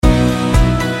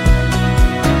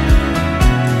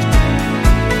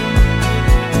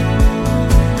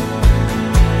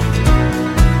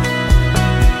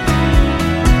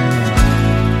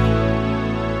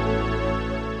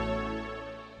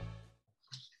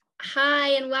Hi,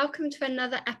 and welcome to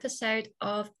another episode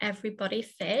of Everybody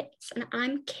Fits. And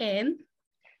I'm Kim.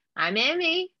 I'm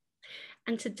Amy.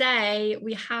 And today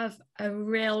we have a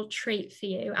real treat for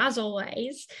you. As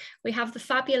always, we have the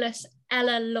fabulous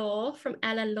Ela Law from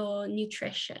Ela Law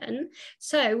Nutrition.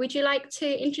 So would you like to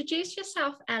introduce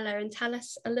yourself, Ella, and tell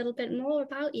us a little bit more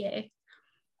about you?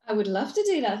 I would love to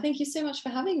do that. Thank you so much for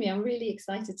having me. I'm really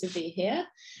excited to be here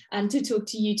and to talk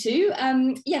to you too.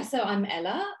 So I'm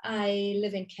Ella. I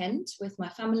live in Kent with my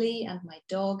family and my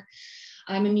dog.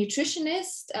 I'm a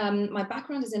nutritionist. My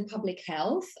background is in public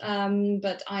health,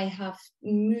 but I have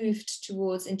moved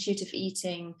towards intuitive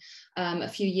eating a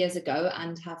few years ago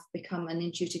and have become an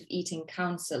intuitive eating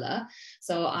counselor.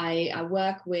 So I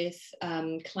work with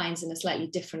clients in a slightly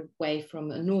different way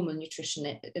from a normal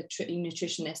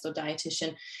nutritionist or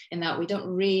dietitian, in that we don't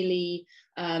really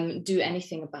do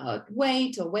anything about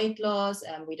weight or weight loss.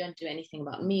 We don't do anything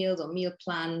about meals or meal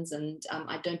plans, and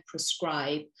I don't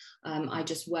prescribe. I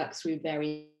just work through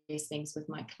various things with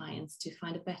my clients to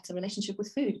find a better relationship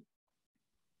with food.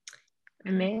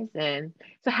 Amazing.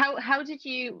 So how did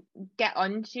you get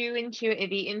onto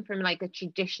intuitive eating from like a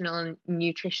traditional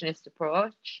nutritionist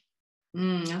approach?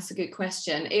 That's a good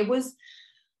question. It was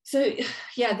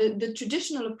the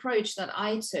traditional approach that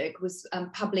I took was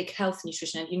public health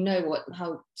nutrition, and you know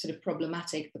how sort of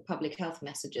problematic the public health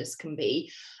messages can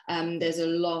be. There's a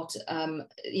lot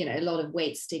of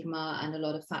weight stigma and a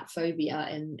lot of fat phobia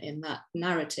in that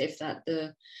narrative that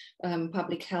the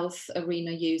public health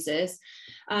arena uses.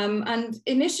 And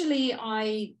initially,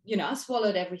 I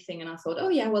swallowed everything, and I thought, oh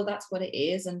yeah, well that's what it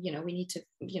is, and we need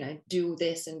to do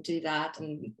this and do that,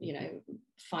 and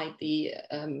fight the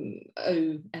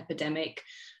O epidemic.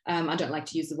 I don't like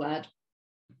to use the word.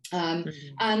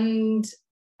 And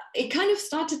it kind of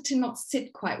started to not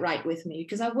sit quite right with me,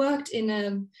 because I worked in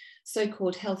a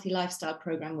so-called healthy lifestyle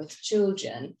program with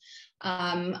children.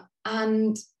 And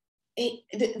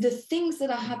the things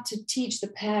that I had to teach the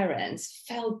parents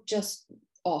felt just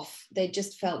off. They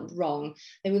just felt wrong.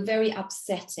 They were very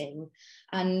upsetting.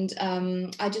 And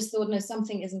I just thought, no,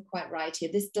 something isn't quite right here.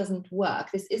 This doesn't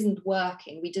work. This isn't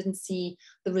working. We didn't see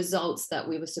the results that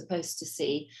we were supposed to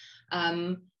see.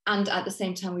 And at the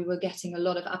same time, we were getting a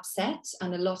lot of upset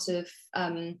and a lot of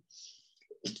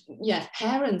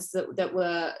parents that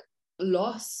were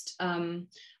lost. And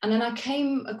then I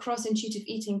came across intuitive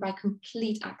eating by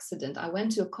complete accident. I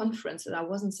went to a conference that I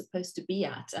wasn't supposed to be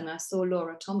at, and I saw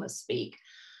Laura Thomas speak.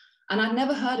 And I'd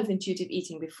never heard of intuitive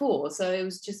eating before, so it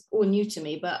was just all new to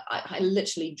me. But I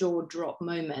literally jaw drop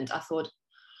moment. I thought,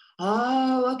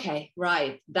 oh, okay,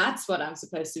 right, that's what I'm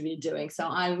supposed to be doing. So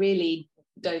I really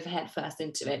dove headfirst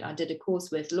into it. I did a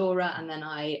course with Laura, and then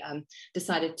I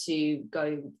decided to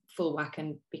go full whack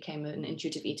and became an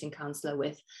intuitive eating counselor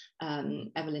with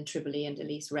Evelyn Tribole and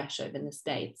Elise Resch over in the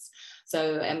States.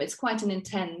 So it's quite an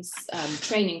intense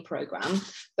training program,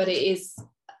 but it's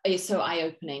so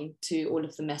eye-opening to all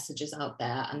of the messages out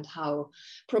there and how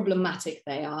problematic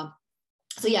they are.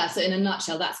 So in a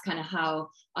nutshell, that's kind of how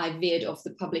I veered off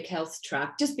the public health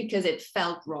track, just because it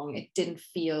felt wrong. It didn't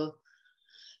feel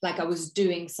like I was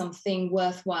doing something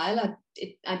worthwhile.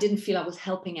 I didn't feel I was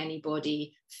helping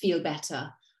anybody feel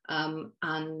better,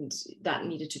 and that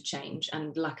needed to change.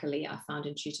 And luckily I found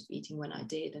intuitive eating when I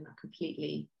did, and I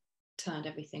completely turned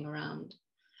everything around.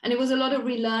 And it was a lot of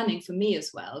relearning for me as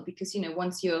well, because,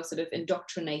 once you're sort of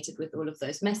indoctrinated with all of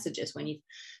those messages, when you've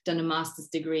done a master's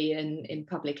degree in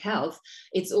public health,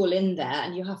 it's all in there,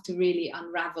 and you have to really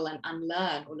unravel and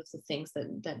unlearn all of the things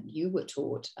that you were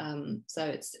taught. So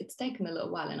it's taken a little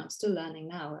while, and I'm still learning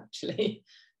now, actually.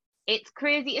 It's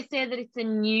crazy to say that it's a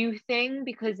new thing,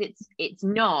 because it's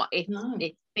not.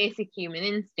 It's basic human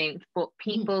instinct, but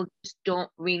people just don't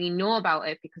really know about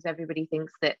it, because everybody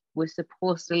thinks that we're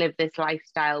supposed to live this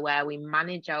lifestyle where we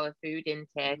manage our food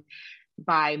intake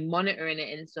by monitoring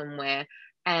it in some way.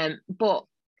 And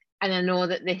I know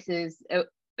that this is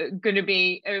going to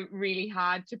be really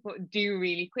hard to do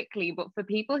really quickly, but for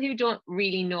people who don't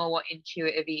really know what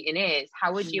intuitive eating is,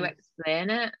 how would you explain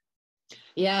it?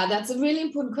 Yeah, that's a really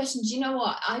important question. Do you know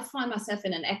what? I find myself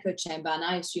in an echo chamber, and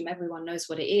I assume everyone knows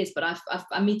what it is, but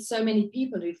I meet so many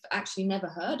people who've actually never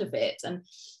heard of it. And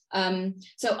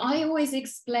so I always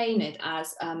explain it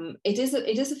as it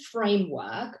is a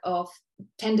framework of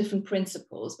 10 different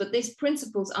principles, but these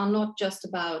principles are not just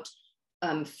about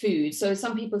food. So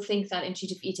some people think that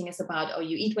intuitive eating is about,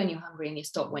 you eat when you're hungry and you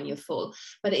stop when you're full,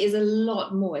 but it is a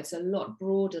lot more. It's a lot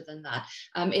broader than that.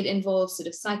 It involves sort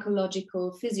of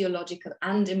psychological, physiological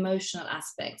and emotional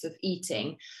aspects of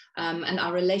eating, and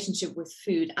our relationship with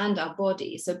food and our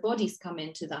body. So bodies come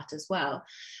into that as well.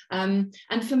 And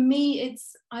for me,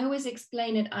 I always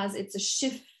explain it as it's a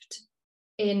shift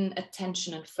in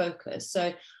attention and focus.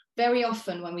 So very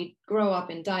often when we grow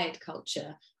up in diet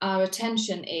culture, our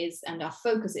attention is and our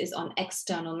focus is on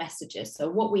external messages. So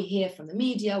what we hear from the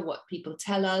media, what people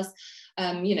tell us,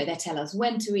 they tell us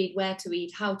when to eat, where to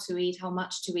eat, how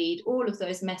much to eat. All of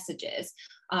those messages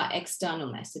are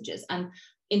external messages. And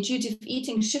intuitive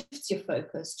eating shifts your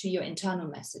focus to your internal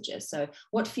messages. So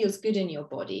what feels good in your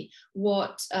body?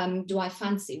 What do I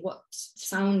fancy? What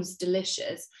sounds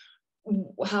delicious?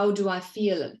 How do I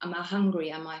feel? Am I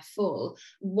hungry? Am I full?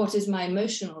 What is my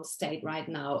emotional state right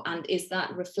now? And is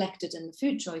that reflected in the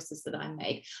food choices that I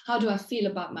make? How do I feel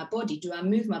about my body? Do I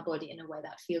move my body in a way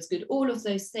that feels good? All of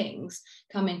those things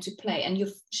come into play, and you're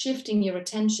shifting your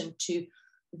attention to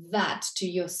that, to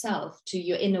yourself, to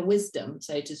your inner wisdom,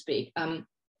 so to speak.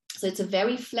 So it's a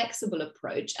very flexible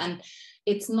approach, and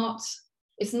it's not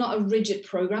a rigid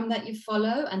program that you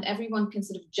follow, and everyone can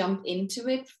sort of jump into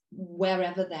it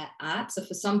wherever they're at. So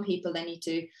for some people, they need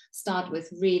to start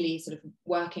with really sort of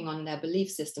working on their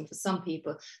belief system. For some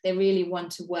people, they really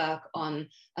want to work on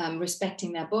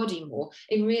respecting their body more.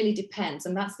 It really depends,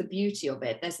 and that's the beauty of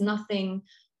it. There's nothing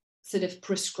sort of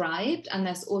prescribed, and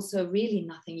there's also really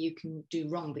nothing you can do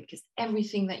wrong, because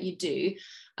everything that you do,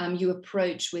 you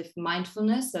approach with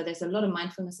mindfulness. So there's a lot of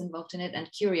mindfulness involved in it,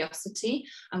 and curiosity,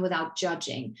 and without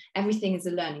judging. Everything is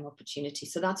a learning opportunity.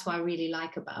 So that's what I really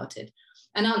like about it.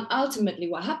 And ultimately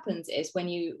what happens is when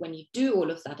you do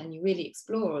all of that and you really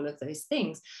explore all of those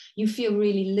things, you feel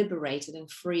really liberated and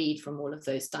freed from all of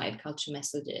those diet culture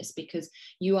messages, because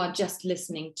you are just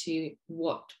listening to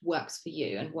what works for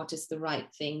you and what is the right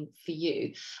thing for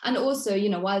you. And also,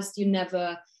 whilst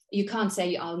you can't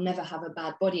say I'll never have a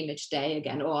bad body image day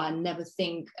again, or I never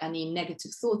think any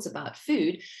negative thoughts about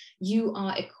food, you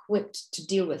are equipped to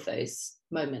deal with those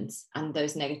moments and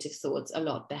those negative thoughts a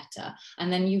lot better.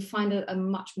 And then you find a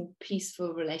much more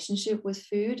peaceful relationship with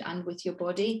food and with your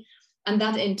body. And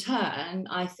that in turn,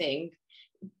 I think,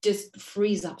 just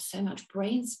frees up so much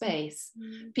brain space.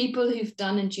 People who've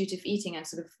done intuitive eating and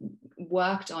sort of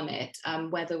worked on it,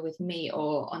 whether with me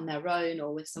or on their own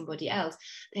or with somebody else,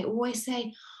 they always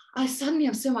say, I suddenly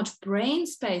have so much brain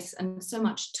space and so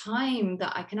much time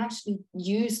that I can actually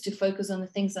use to focus on the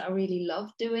things that I really love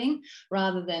doing,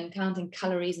 rather than counting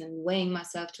calories and weighing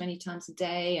myself 20 times a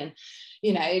day and,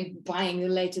 buying the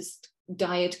latest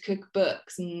diet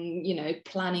cookbooks and,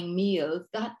 planning meals.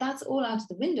 That's all out of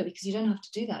the window, because you don't have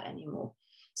to do that anymore.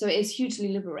 So it is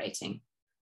hugely liberating.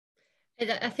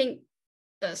 I think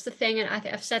that's the thing. And I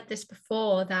think I've said this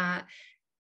before, that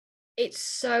it's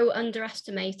so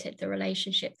underestimated, the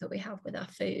relationship that we have with our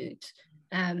food,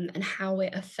 and how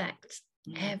it affects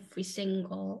every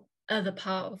single other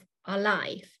part of our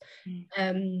life.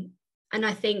 And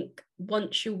I think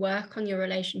once you work on your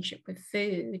relationship with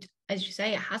food, as you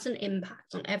say, it has an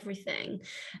impact on everything.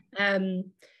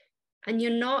 And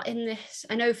you're not in this,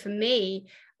 I know for me,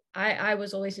 I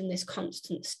was always in this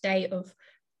constant state of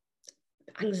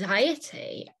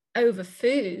anxiety over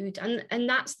food, and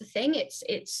that's the thing.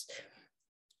 It's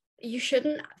you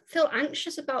shouldn't feel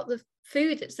anxious about the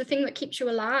food. It's the thing that keeps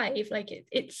you alive. Like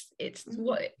it's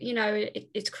what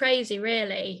it's crazy,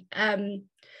 really.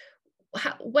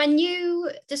 When you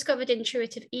discovered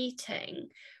intuitive eating,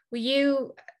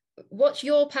 what's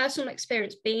your personal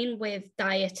experience been with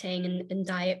dieting and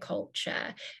diet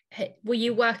culture? Were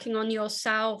you working on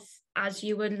yourself as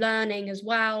you were learning as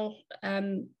well,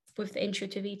 with the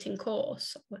intuitive eating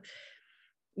course?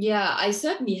 Yeah, I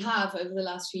certainly have over the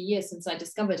last few years since I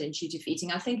discovered intuitive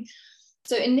eating. I think,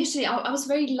 so initially I was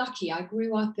very lucky. I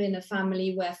grew up in a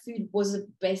family where food was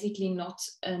basically not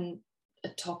a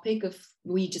topic of,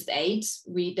 we just ate.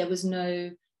 There was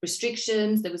no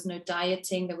restrictions, there was no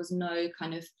dieting, there was no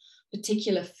kind of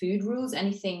particular food rules.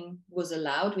 Anything was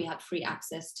allowed. We had free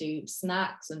access to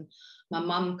snacks, and my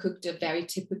mum cooked a very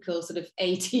typical sort of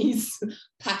 80s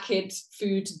packet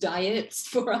food diet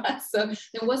for us. So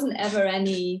there wasn't ever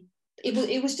any,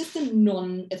 it was just a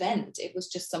non-event. It was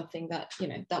just something that,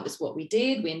 that was what we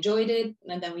did. We enjoyed it,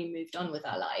 and then we moved on with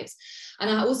our lives. And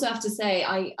I also have to say,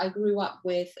 I grew up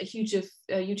with a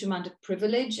huge amount of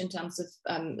privilege in terms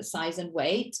of size and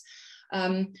weight.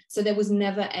 So there was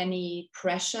never any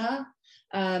pressure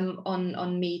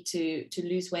on me to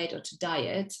lose weight or to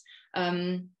diet.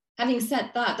 Having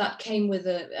said that, that came with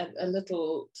a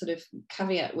little sort of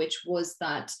caveat, which was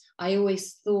that I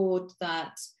always thought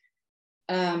that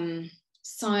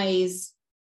size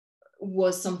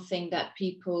was something that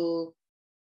people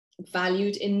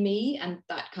valued in me, and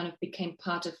that kind of became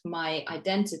part of my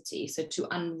identity. So to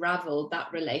unravel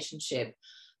that relationship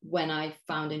when I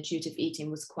found intuitive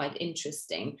eating was quite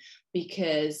interesting,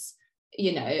 because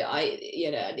it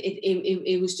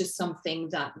was just something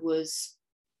that was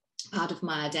part of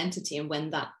my identity. And when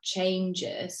that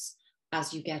changes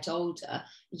as you get older,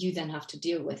 you then have to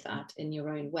deal with that in your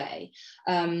own way.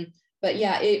 But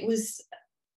yeah, it was,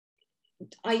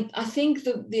 I think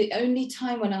the only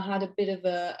time when I had a bit of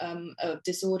a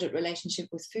disordered relationship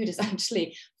with food is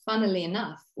actually, funnily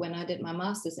enough, when I did my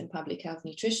master's in public health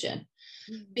nutrition,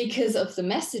 because of the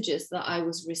messages that I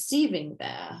was receiving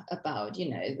there about, you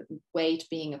know, weight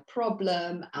being a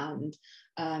problem, and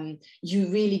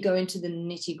you really go into the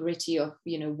nitty gritty of,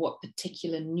 you know, what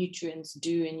particular nutrients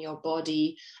do in your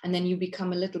body, and then you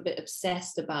become a little bit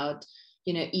obsessed about,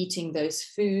 you know, eating those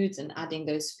foods and adding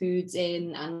those foods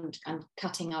in, and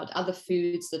cutting out other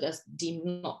foods that are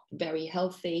deemed not very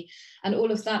healthy, and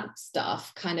all of that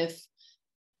stuff kind of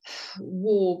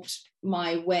warped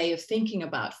my way of thinking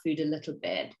about food a little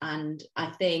bit, and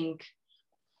I think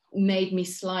made me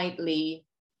slightly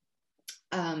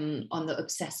on the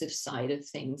obsessive side of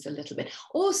things a little bit.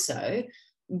 Also,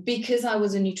 because I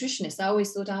was a nutritionist, I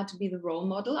always thought I had to be the role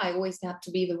model. I always had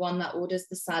to be the one that orders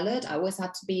the salad. I always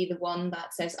had to be the one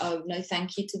that says, oh, no,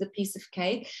 thank you to the piece of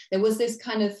cake. There was this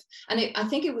kind of, and I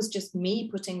think it was just me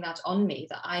putting that on me,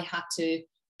 that I had to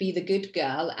be the good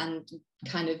girl and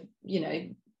kind of, you know,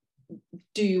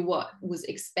 do what was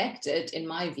expected, in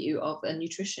my view, of a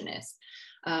nutritionist.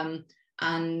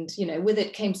 And, you know, with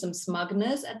it came some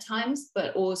smugness at times,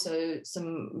 but also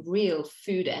some real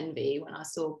food envy when I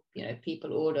saw, you know,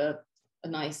 people order a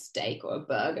nice steak or a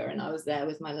burger and I was there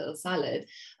with my little salad.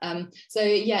 So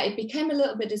yeah, it became a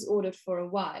little bit disordered for a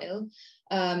while.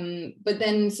 But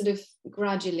then sort of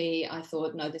gradually I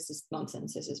thought, no, this is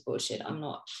nonsense. This is bullshit. I'm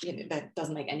not, you know, that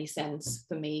doesn't make any sense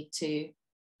for me to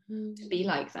be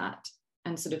like that.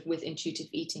 And sort of with intuitive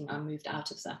eating, I moved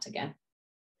out of that again.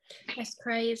 That's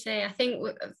crazy. I think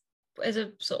as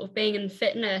a sort of being in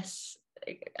fitness,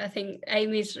 I think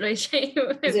Amy's really saying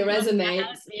it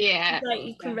resonates. Yeah, like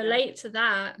you can relate to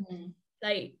that.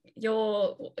 Like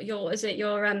your is it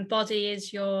your body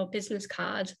is your business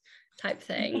card type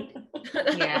thing.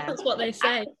 Yeah, that's what they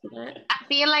say. I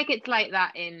feel like it's like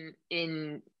that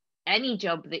in any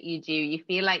job that you do. You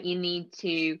feel like you need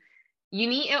to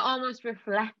almost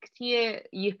reflect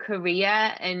your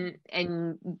career, and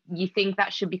you think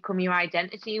that should become your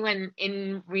identity, when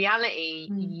in reality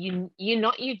you're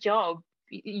not your job.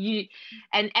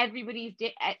 And everybody's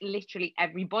literally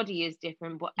everybody is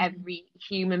different, but every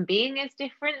human being is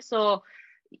different, so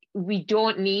we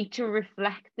don't need to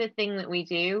reflect the thing that we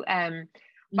do.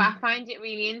 But I find it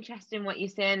really interesting what you're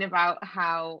saying about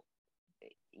how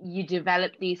you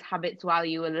develop these habits while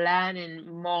you were learning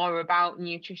more about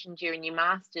nutrition during your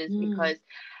masters, because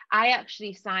I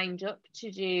actually signed up to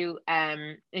do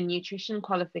a nutrition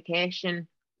qualification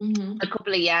a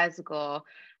couple of years ago,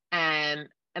 a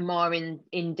more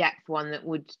in-depth one that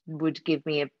would give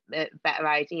me a better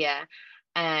idea.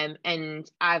 And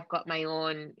I've got my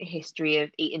own history of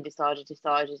eating disordered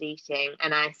eating,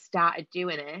 and I started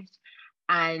doing it,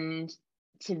 and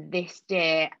to this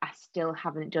day I still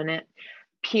haven't done it,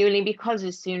 purely because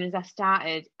as soon as I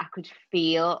started, I could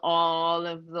feel all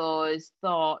of those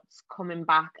thoughts coming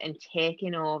back and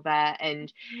taking over,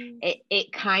 and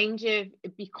it kind of,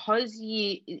 because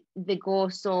they go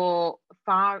so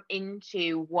far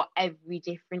into what every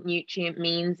different nutrient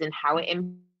means and how it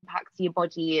impacts your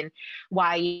body, and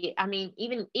why, I mean,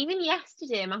 even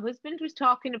yesterday my husband was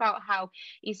talking about how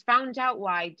he's found out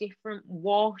why different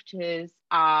waters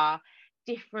are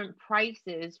different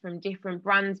prices from different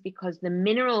brands, because the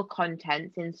mineral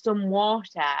contents in some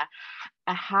water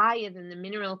are higher than the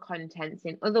mineral contents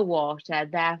in other water.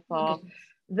 Therefore,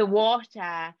 the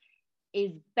water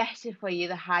is better for you,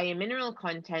 the higher mineral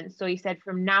content. So he said,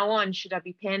 from now on, should I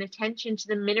be paying attention to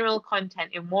the mineral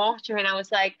content in water? And I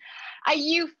was like, are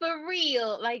you for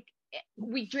real? Like,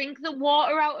 we drink the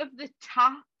water out of the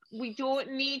tap. We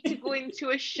don't need to go into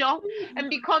a shop and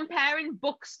be comparing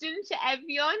Buxton to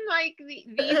Evian. Like,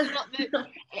 these are not the...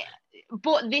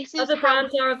 But this is other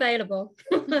brands are available.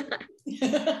 But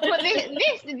this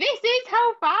is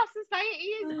how far society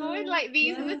is going. Like,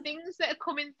 these are the things that are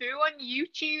coming through on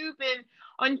YouTube and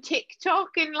on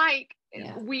TikTok, and like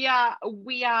we are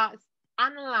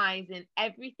analyzing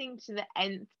everything to the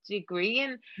nth degree,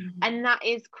 and that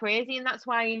is crazy. And that's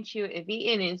why intuitive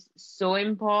eating is so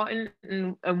important,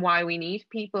 and why we need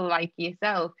people like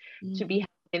yourself to be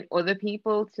helping other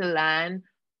people to learn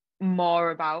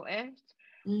more about it.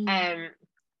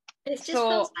 It just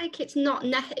feels like it's not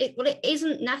it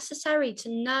isn't necessary to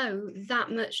know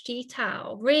that much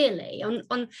detail, really.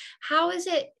 On how is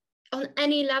it on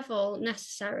any level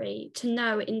necessary to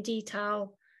know in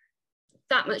detail,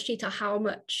 that much detail, how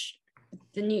much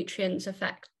the nutrients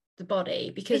affect the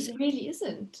body? Because it really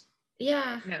isn't.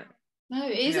 Yeah. No,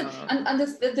 it isn't. And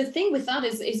the thing with that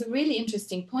is a really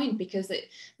interesting point, because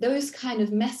those kind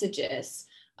of messages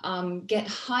get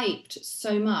hyped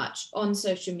so much on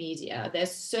social media.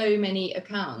 There's so many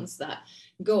accounts that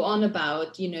go on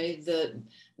about, you know,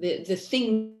 the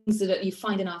things that you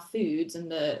find in our foods,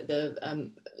 and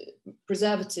the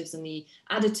preservatives and the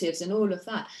additives and all of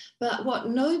that. But what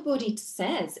nobody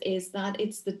says is that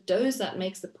it's the dose that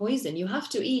makes the poison. You have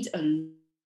to eat a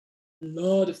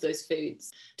lot of those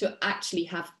foods to actually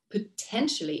have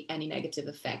potentially any negative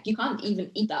effect. You can't even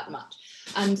eat that much.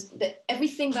 And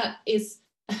everything that is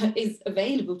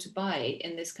available to buy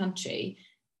in this country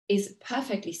is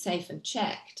perfectly safe and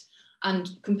checked. And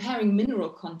comparing mineral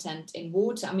content in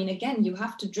water, I mean, again, you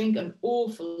have to drink an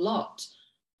awful lot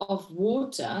of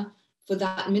water for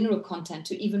that mineral content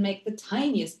to even make the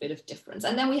tiniest bit of difference.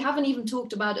 And then we haven't even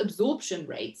talked about absorption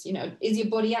rates. You know, is your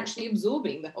body actually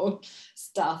absorbing the whole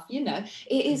stuff? You know,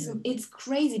 it's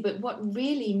crazy. But what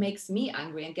really makes me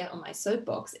angry and get on my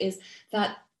soapbox is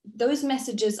that those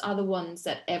messages are the ones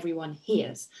that everyone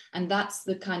hears. And that's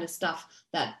the kind of stuff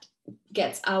that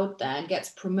gets out there and gets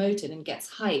promoted and gets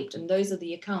hyped, and those are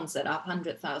the accounts that have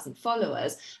 100,000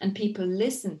 followers and people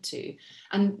listen to.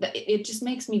 And it just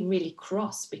makes me really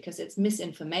cross, because it's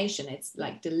misinformation. It's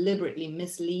like deliberately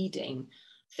misleading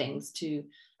things to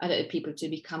people to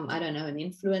become, I don't know, an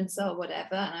influencer or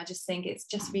whatever. And I just think it's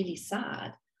just really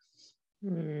sad.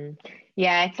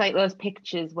 Yeah, it's like those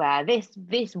pictures where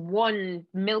this one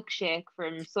milkshake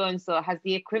from so and so has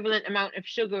the equivalent amount of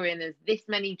sugar in as this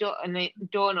many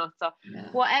donuts or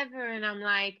whatever, and I'm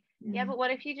like, yeah, but what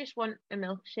if you just want a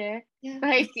milkshake?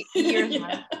 Like, you're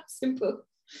simple.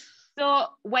 So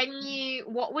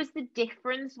what was the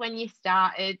difference when you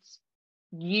started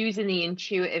using the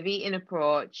intuitive eating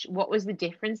approach? What was the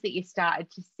difference that you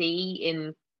started to see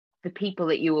in the people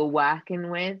that you were working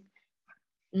with?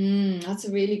 That's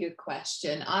a really good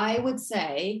question. I would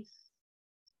say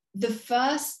the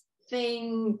first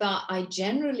thing that I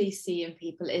generally see in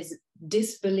people is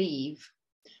disbelief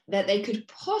that they could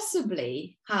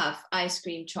possibly have ice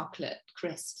cream, chocolate,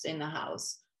 crisps in the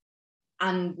house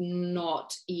and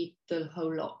not eat the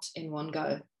whole lot in one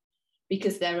go,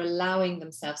 because they're allowing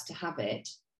themselves to have it.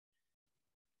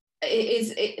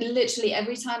 It literally,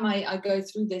 every time I go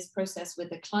through this process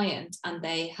with a client and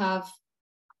they have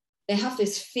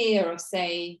this fear of,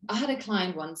 say, I had a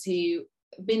client once who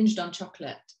binged on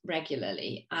chocolate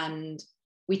regularly, and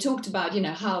we talked about, you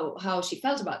know, how she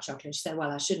felt about chocolate. And she said,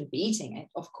 well, I shouldn't be eating it.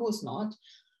 Of course not.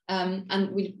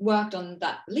 And we worked on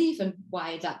that belief and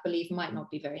why that belief might not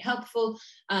be very helpful.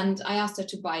 And I asked her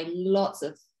to buy lots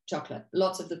of chocolate,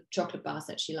 lots of the chocolate bars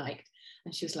that she liked.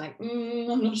 And she was like,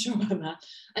 I'm not sure about that.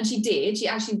 And she did. She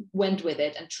actually went with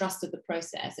it and trusted the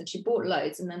process. And she bought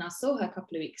loads. And then I saw her a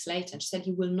couple of weeks later and she said,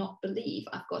 you will not believe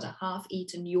I've got a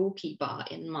half-eaten Yorkie bar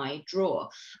in my drawer.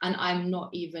 And I'm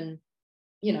not even,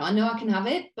 you know, I know I can have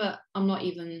it, but I'm not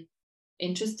even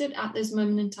interested at this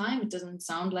moment in time. It doesn't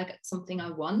sound like it's something I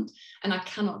want. And I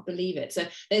cannot believe it. So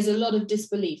there's a lot of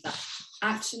disbelief that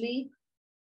actually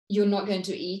you're not going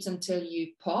to eat until you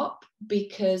pop,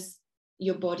 because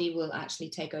your body will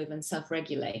actually take over and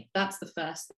self-regulate. That's the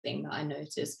first thing that I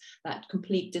noticed, that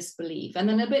complete disbelief. And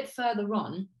then a bit further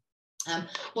on,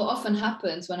 what often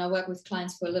happens when I work with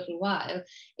clients for a little while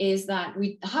is that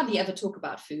we hardly ever talk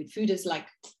about food. Food is like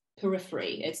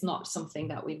periphery. It's not something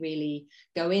that we really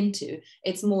go into.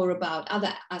 It's more about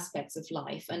other aspects of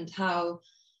life and how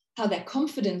their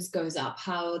confidence goes up,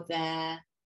 how their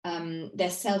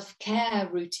self-care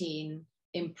routine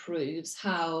improves,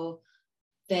 how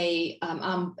they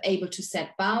are able to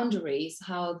set boundaries,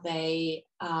 how they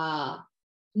are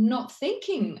not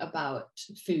thinking about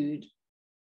food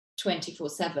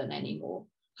 24/7 anymore,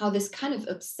 how this kind of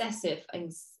obsessive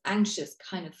and anxious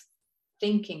kind of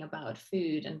thinking about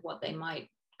food and what they might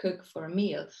cook for a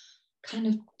meal kind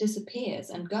of disappears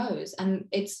and goes. And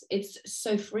it's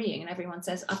so freeing. And everyone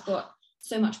says, I've got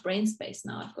so much brain space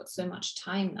now, I've got so much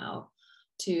time now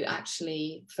to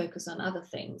actually focus on other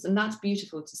things. And that's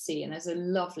beautiful to see. And there's a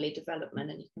lovely development,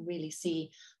 and you can really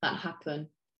see that happen.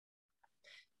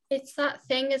 It's that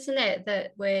thing, isn't it,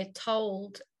 that we're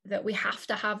told that we have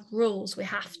to have rules. We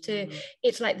have to,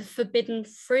 it's like the forbidden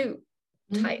fruit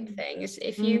type thing. Is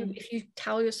if you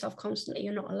tell yourself constantly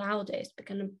you're not allowed it, it's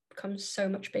going to become so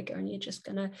much bigger and you're just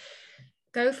going to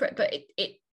go for it. But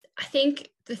I think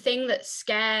the thing that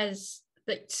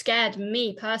scared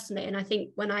me personally, and I think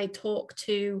when I talk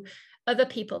to other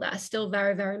people that are still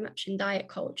very, very much in diet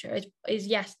culture, is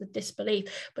yes, the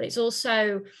disbelief, but it's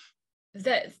also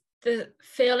the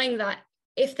feeling that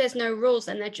if there's no rules,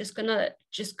 then they're just gonna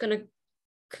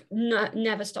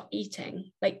never stop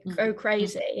eating, like go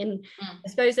crazy. And I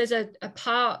suppose there's a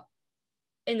part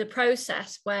in the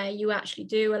process where you actually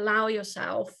do allow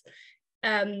yourself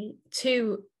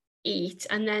to eat,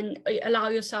 and then allow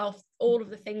yourself all of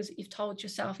the things that you've told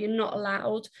yourself you're not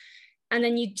allowed, and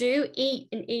then you do eat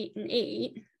and eat and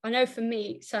eat. I know for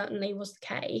me it certainly was the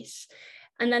case.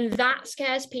 And then that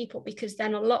scares people, because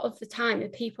then a lot of the time the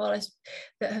people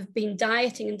that have been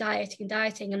dieting and dieting and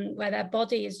dieting, and where their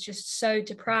body is just so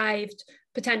deprived,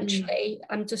 potentially,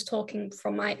 I'm just talking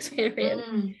from my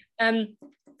experience,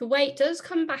 the weight does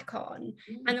come back on,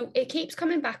 and it keeps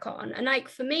coming back on. And like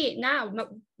for me now,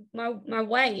 my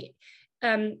weight,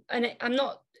 I'm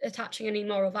not attaching any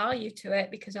moral value to it,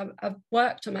 because I've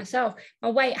worked on myself. My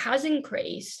weight has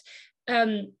increased.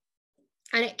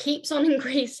 And it keeps on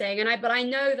increasing, but I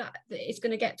know that it's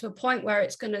going to get to a point where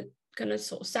it's going to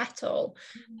sort of settle.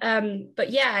 But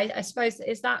yeah, I suppose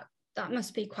that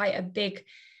must be quite a big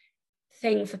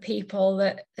thing for people,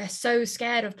 that they're so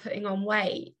scared of putting on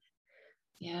weight.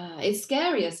 Yeah, it's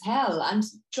scary as hell, and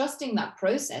trusting that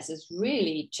process is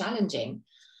really challenging,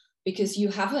 because you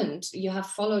have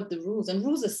followed the rules, and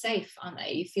rules are safe, aren't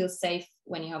they? You feel safe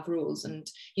when you have rules, and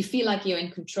you feel like you're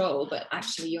in control, but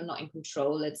actually you're not in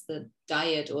control. It's the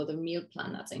diet or the meal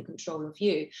plan that's in control of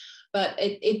you. But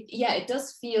it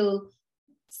does feel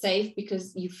safe,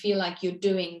 because you feel like you're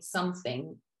doing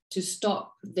something to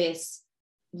stop this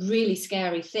really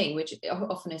scary thing, which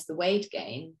often is the weight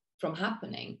gain, from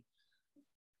happening.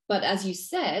 But as you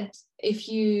said, if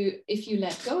you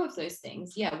let go of those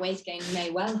things, weight gain may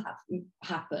well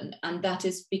happen. And that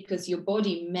is because your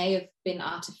body may have been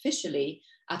artificially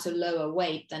at a lower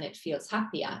weight than it feels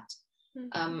happy at.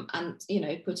 And,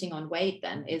 putting on weight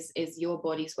then is your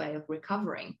body's way of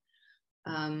recovering.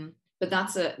 But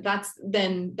that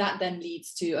then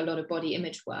leads to a lot of body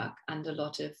image work, and a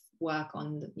lot of work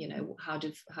on, how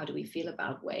do we feel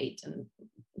about weight, and,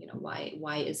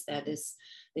 why is there this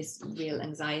real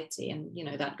anxiety?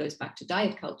 And, that goes back to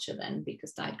diet culture then,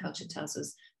 because diet culture tells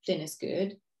us thin is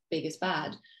good, big is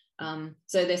bad.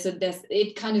 So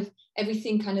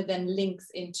everything kind of then links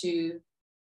into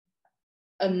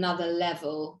another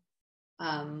level.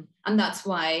 And that's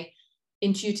why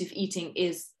intuitive eating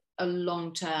is a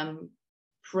long-term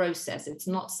process. It's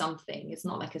not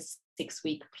like a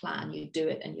 6-week plan. You do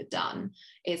it and you're done.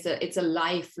 It's a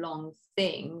lifelong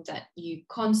thing that you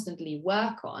constantly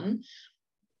work on,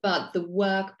 but the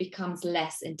work becomes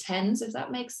less intense, if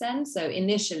that makes sense. So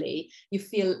initially you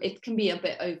feel it can be a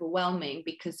bit overwhelming,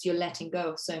 because you're letting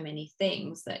go of so many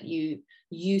things that you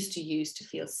used to use to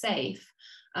feel safe.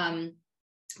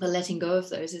 But letting go of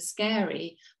those is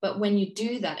scary. But when you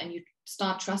do that, and you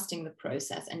start trusting the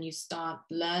process, and you start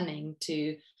learning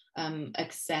to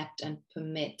accept and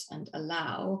permit and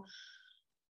allow,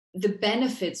 the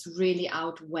benefits really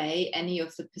outweigh any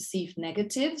of the perceived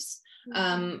negatives.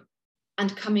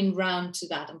 And coming round to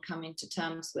that and coming to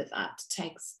terms with that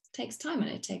takes time, and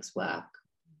it takes work.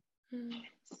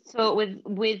 So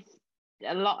with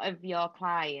a lot of your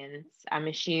clients, I'm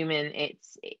assuming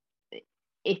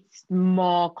it's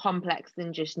more complex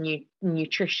than just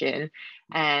nutrition,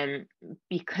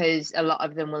 because a lot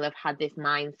of them will have had this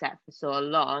mindset for so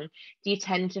long. Do you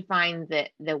tend to find that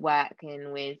they're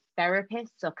working with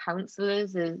therapists or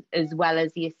counselors as well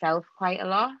as yourself quite a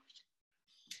lot?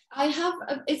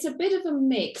 It's a bit of a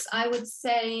mix, I would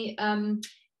say.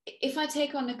 If I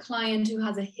take on a client who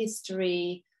has a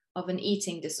history of an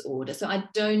eating disorder, so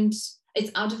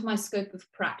it's out of my scope of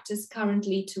practice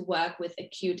currently to work with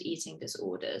acute eating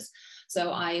disorders.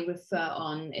 So I refer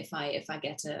on, if I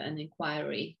get an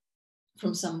inquiry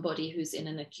from somebody who's in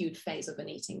an acute phase of an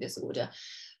eating disorder.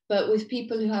 But with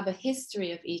people who have a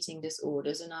history of eating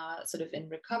disorders and are sort of in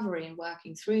recovery and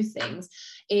working through things,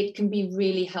 it can be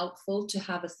really helpful to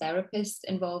have a therapist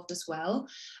involved as well.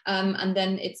 And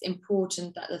then it's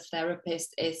important that the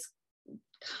therapist is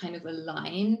kind of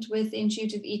aligned with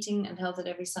intuitive eating and health at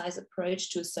every size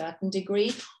approach to a certain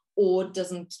degree, or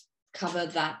doesn't cover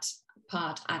that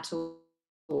part at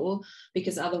all,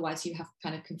 because otherwise you have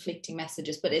kind of conflicting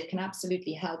messages. But it can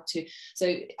absolutely help to.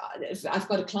 So I've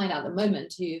got a client at the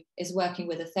moment who is working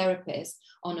with a therapist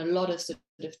on a lot of sort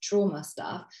of trauma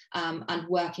stuff, and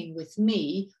working with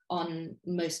me on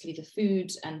mostly the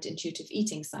food and intuitive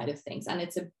eating side of things. And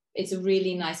it's a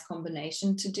really nice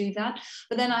combination to do that.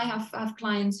 But then I have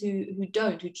clients who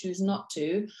choose not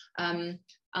to.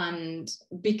 And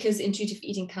because intuitive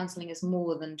eating counseling is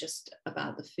more than just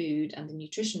about the food and the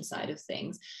nutrition side of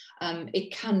things,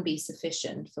 it can be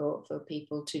sufficient for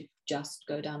people to just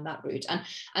go down that route.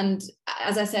 And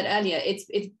as I said earlier,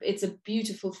 it's a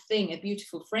beautiful thing, a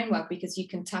beautiful framework, because you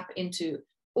can tap into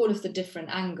all of the different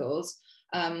angles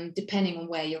depending on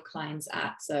where your client's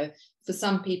at. So for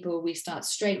some people, we start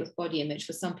straight with body image.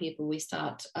 For some people, we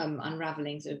start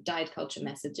unraveling sort of diet culture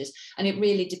messages. And it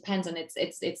really depends. And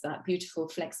it's that beautiful,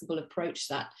 flexible approach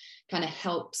that kind of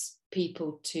helps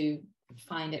people to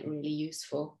find it really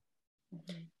useful.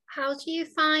 How do you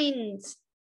find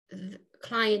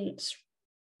clients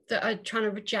that are trying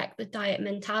to reject the diet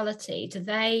mentality? Do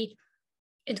they,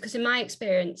 because in my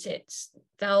experience,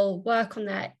 they'll work on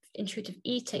their intuitive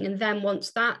eating, and then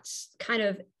once that's kind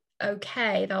of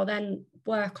okay, they'll then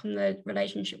work on the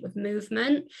relationship with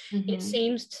movement. It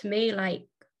seems to me like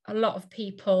a lot of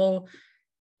people,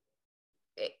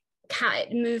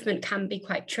 movement can be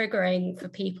quite triggering for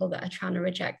people that are trying to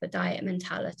reject the diet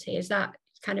mentality. Is that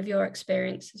kind of your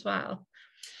experience as well?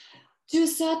 To a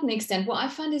certain extent, what I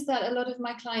find is that a lot of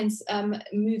my clients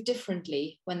move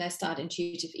differently when they start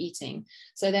intuitive eating.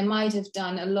 So they might have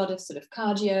done a lot of sort of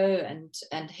cardio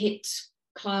and HIIT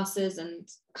classes, and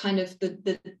kind of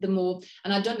the more,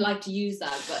 and I don't like to use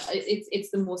that, but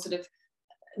it's the more sort of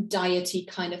diety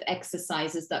kind of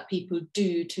exercises that people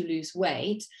do to lose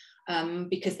weight.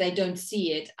 Because they don't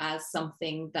see it as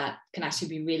something that can actually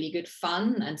be really good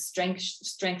fun and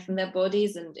strengthen their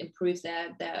bodies and improve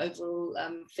their overall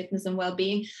fitness and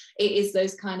well-being. It is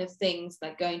those kind of things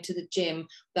like going to the gym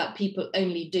that people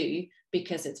only do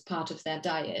because it's part of their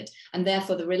diet, and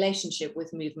therefore the relationship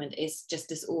with movement is just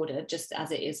disordered, just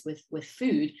as it is with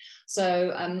food.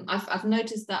 So I've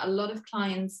noticed that a lot of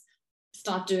clients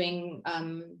start doing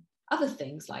other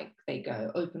things, like they go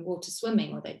open water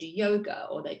swimming, or they do yoga,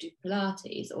 or they do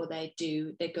Pilates, or they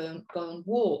go on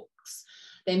walks.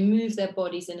 They move their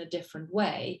bodies in a different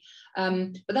way.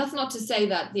 But that's not to say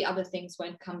that the other things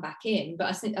won't come back in.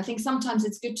 But I think sometimes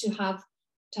it's good to have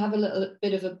a little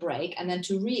bit of a break, and then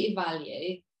to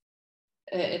reevaluate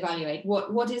evaluate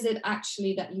what is it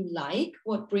actually that you like,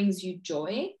 what brings you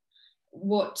joy,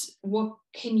 what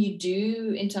can you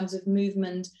do in terms of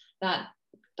movement that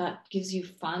gives you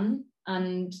fun,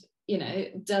 and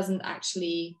doesn't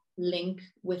actually link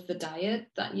with the diet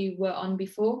that you were on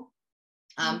before.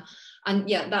 And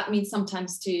yeah, that means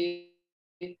sometimes to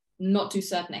not do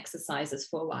certain exercises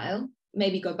for a while,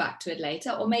 maybe go back to it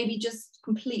later, or maybe just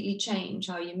completely change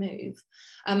how you move.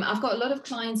 I've got a lot of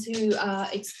clients who are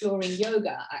exploring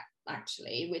yoga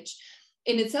actually, which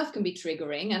in itself can be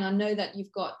triggering. And I know that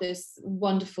you've got this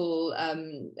wonderful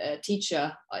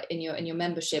teacher in your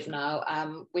membership now,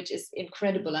 which is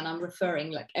incredible. And I'm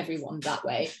referring like everyone that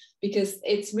way, because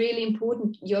it's really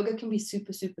important. Yoga can be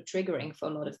super, super triggering for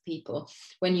a lot of people.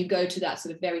 When you go to that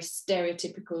sort of very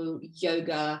stereotypical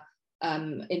yoga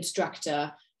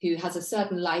instructor who has a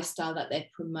certain lifestyle that they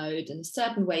promote, and a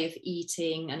certain way of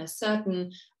eating, and a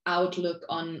certain outlook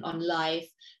on life,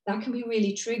 that can be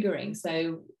really triggering.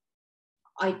 So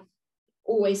I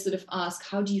always sort of ask,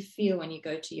 how do you feel when you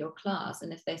go to your class?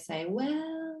 And if they say,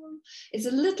 well, it's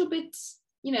a little bit,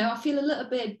 I feel a little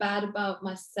bit bad about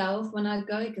myself when I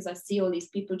go, because I see all these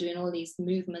people doing all these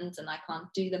movements and I can't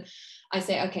do them. I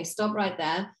say, okay, stop right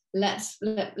there.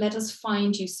 Let us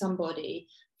find you somebody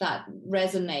that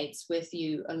resonates with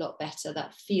you a lot better,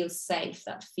 that feels safe,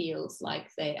 that feels like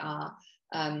they are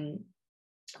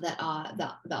that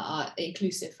are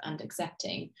inclusive and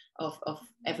accepting of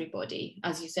everybody.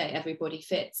 As you say, everybody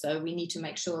fits. So we need to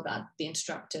make sure that the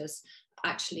instructors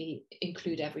actually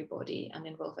include everybody and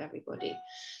involve everybody.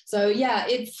 So yeah,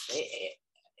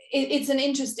 it's an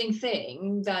interesting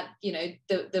thing that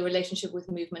the relationship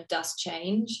with movement does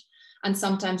change, and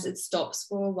sometimes it stops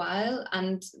for a while,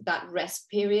 and that rest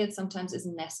period sometimes is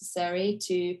necessary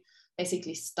to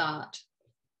basically start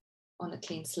on a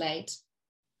clean slate.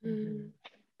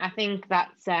 I think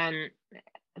that's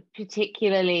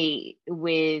particularly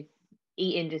with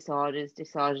eating disorders,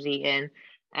 disordered eating,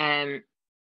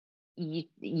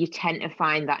 you tend to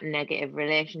find that negative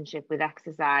relationship with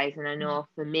exercise. And I know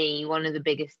for me, one of the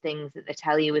biggest things that they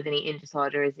tell you with an eating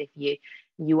disorder is if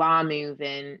you are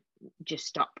moving, just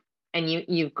stop. And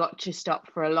you've got to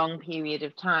stop for a long period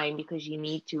of time, because you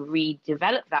need to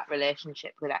redevelop that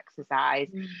relationship with exercise.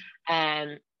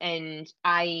 And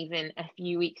I even a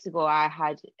few weeks ago, I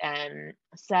had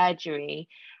surgery,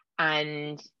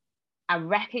 and I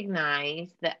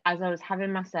recognized that as I was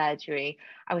having my surgery,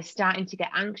 I was starting to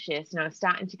get anxious, and I was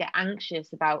starting to get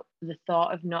anxious about the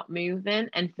thought of not moving.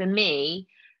 And for me,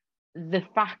 the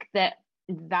fact that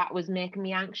was making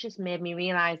me anxious made me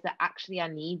realize that actually I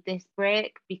need this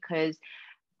break, because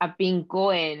I've been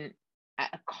going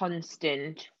at a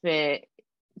constant for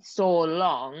so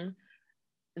long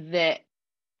that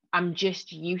I'm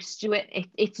just used to it.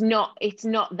 It's not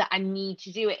that I need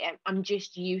to do it. I'm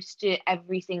just used to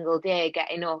every single day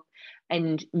getting up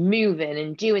and moving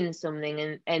and doing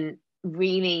something, and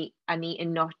really, I need to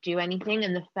not do anything.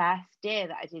 And the first day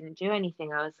that I didn't do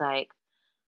anything, I was like,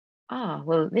 oh,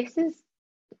 well, this is,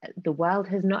 the world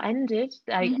has not ended.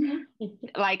 Like,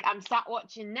 like I'm sat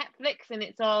watching Netflix and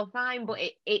it's all fine, but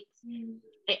it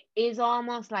is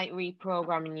almost like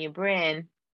reprogramming your brain.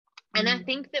 And I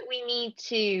think that we need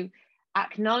to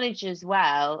acknowledge as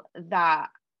well that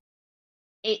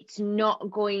it's not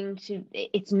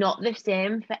the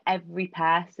same for every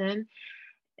person.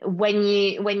 When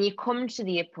you come to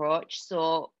the approach,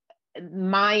 so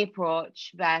my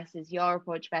approach versus your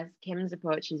approach versus Kim's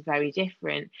approach is very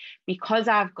different, because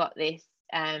I've got this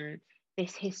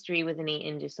this history with an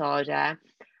eating disorder.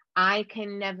 I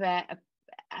can never,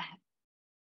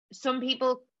 some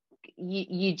people,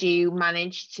 you do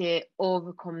manage to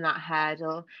overcome that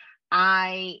hurdle.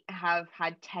 I have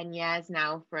had 10 years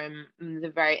now from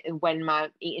when my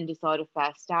eating disorder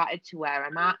first started to where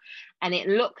I'm at, and it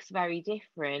looks very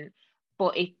different,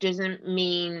 but it doesn't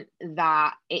mean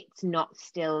that it's not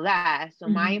still there. So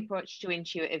my approach to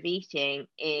intuitive eating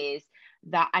is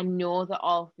that I know that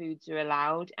all foods are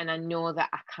allowed, and I know that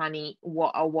I can eat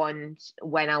what I want,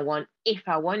 when I want, if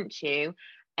I want to.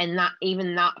 And that,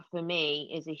 even that for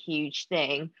me, is a huge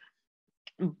thing.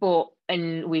 But,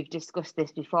 and we've discussed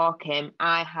this before, Kim,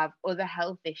 I have other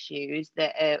health issues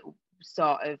that are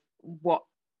sort of what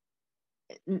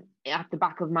at the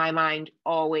back of my mind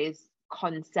always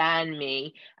concern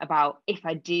me about if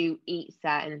I do eat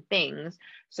certain things.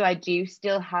 So I do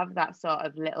still have that sort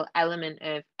of little element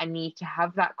of, I need to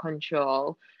have that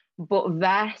control. But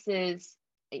versus,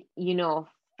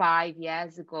 5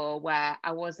 years ago, where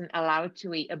I wasn't allowed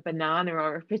to eat a banana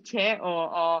or a potato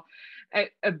or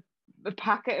a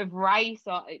packet of rice,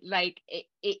 or like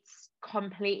it's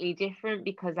completely different,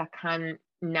 because I can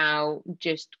now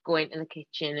just go into the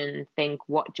kitchen and think,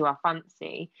 what do I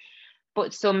fancy?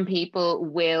 But some people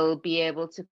will be able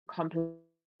to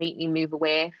completely move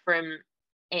away from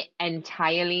it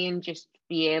entirely and just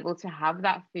be able to have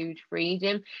that food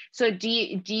freedom. So do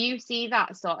you see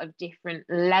that sort of different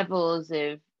levels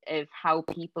of how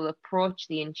people approach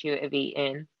the intuitive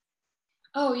eating?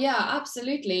 Oh yeah,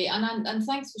 absolutely. And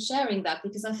thanks for sharing that,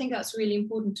 because I think that's really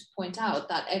important to point out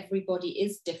that everybody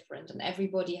is different and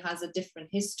everybody has a different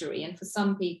history. And for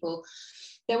some people,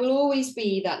 there will always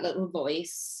be that little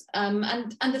voice.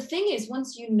 And the thing is,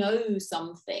 once you know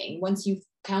something, once you've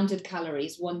counted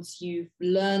calories, once you've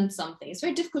learned something, it's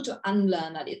very difficult to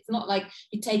unlearn that. It's not like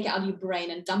you take it out of your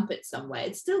brain and dump it somewhere.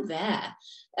 It's still there.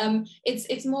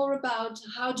 It's more about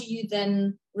how do you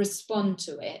then respond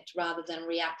to it rather than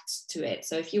react to it.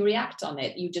 So if you react on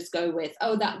it, you just go with,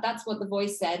 oh, that's what the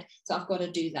voice said, so I've got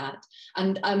to do that.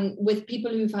 And with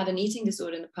people who've had an eating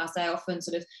disorder in the past,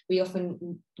 we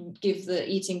often give the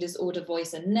eating disorder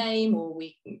voice a name, or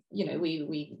we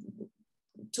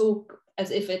talk as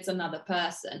if it's another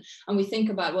person, and we think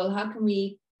about, well, how can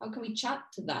we chat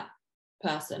to that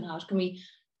person? How can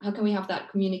we have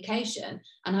that communication,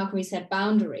 and how can we set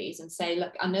boundaries and say,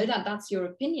 look, I know that that's your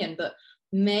opinion, but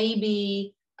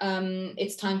maybe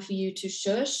it's time for you to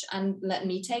shush and let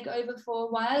me take over for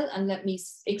a while, and let me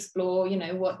explore,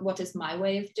 what is my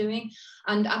way of doing.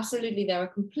 And absolutely, there are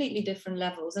completely different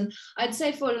levels. And I'd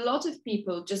say for a lot of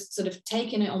people, just sort of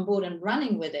taking it on board and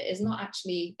running with it is not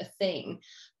actually a thing.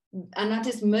 And that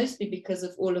is mostly because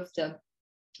of all of the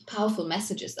powerful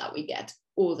messages that we get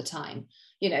all the time.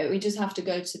 We just have to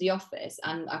go to the office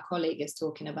and our colleague is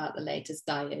talking about the latest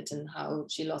diet and how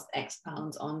she lost X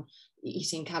pounds on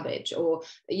eating cabbage, or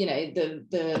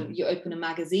you open a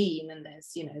magazine and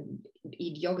there's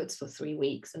eat yogurts for 3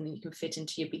 weeks and then you can fit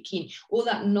into your bikini. All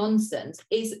that nonsense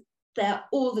is there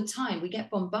all the time. We get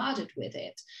bombarded with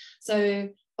it. So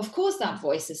of course that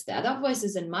voice is there. That voice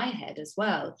is in my head as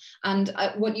well. And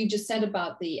what you just said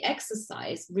about the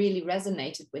exercise really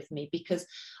resonated with me, because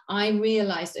I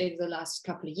realized over the last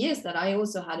couple of years that I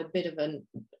also had a bit of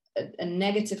a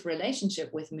negative relationship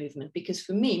with movement, because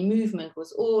for me, movement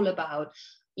was all about,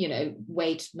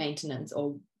 weight maintenance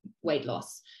or weight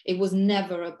loss. It was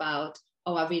never about,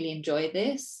 oh, I really enjoy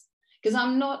this, because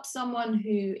I'm not someone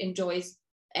who enjoys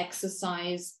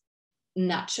exercise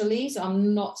naturally. So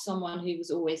I'm not someone who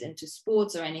was always into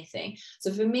sports or anything.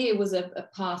 So for me, it was a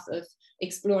path of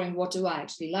exploring what do I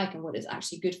actually like and what is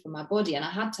actually good for my body. And I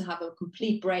had to have a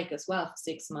complete break as well for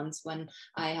 6 months when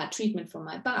I had treatment for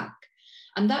my back.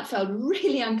 And that felt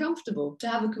really uncomfortable, to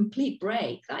have a complete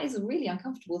break. That is a really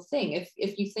uncomfortable thing.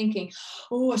 If you're thinking,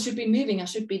 oh, I should be moving, I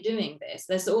should be doing this.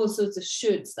 There's all sorts of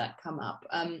shoulds that come up.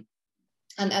 And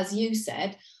as you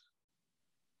said,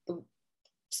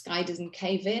 sky doesn't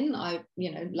cave in.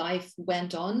 Life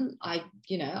went on. I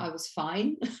was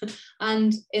fine.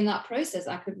 And in that process,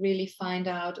 I could really find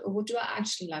out, what do I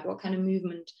actually like? What kind of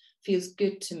movement feels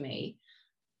good to me?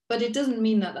 But it doesn't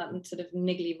mean that sort of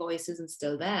niggly voice isn't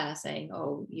still there saying,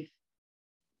 oh, you've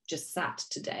just sat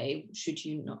today, should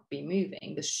you not be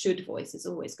moving? The should voice is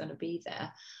always going to be there,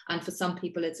 and for some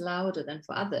people it's louder than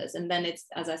for others. And then it's,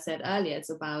 as I said earlier,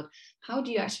 it's about how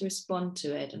do you actually respond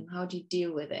to it and how do you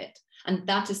deal with it. And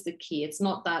that is the key. It's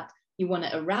not that you want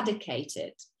to eradicate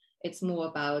it, it's more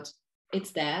about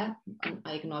it's there and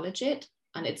I acknowledge it,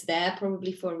 and it's there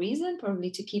probably for a reason,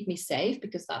 probably to keep me safe,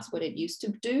 because that's what it used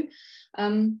to do.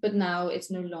 But now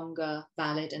it's no longer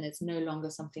valid, and it's no longer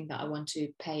something that I want to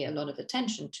pay a lot of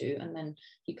attention to. And then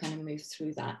you kind of move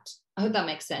through that. I hope that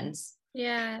makes sense.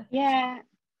 Yeah. Yeah.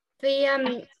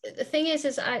 The thing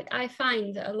is I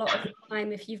find that a lot of the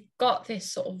time, if you've got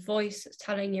this sort of voice that's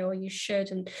telling you, or you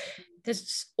should, and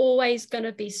there's always going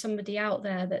to be somebody out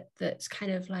there that's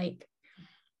kind of like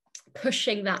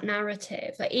pushing that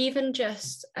narrative. Like even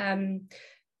just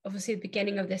obviously the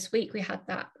beginning of this week, we had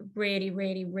that really,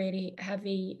 really, really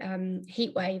heavy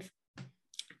heat wave,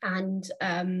 and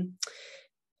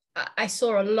I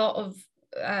saw a lot of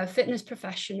fitness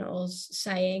professionals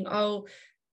saying, oh,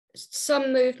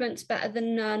 some movement's better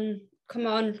than none, come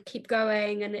on, keep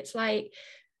going. And it's like,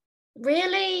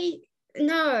 really?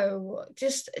 No,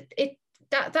 just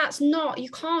that's not, you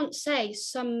can't say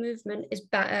some movement is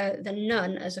better than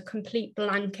none as a complete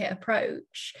blanket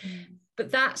approach.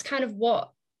 But that's kind of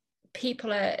what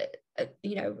people are,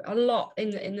 a lot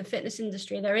in the fitness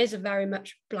industry. There is a very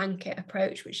much blanket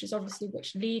approach, which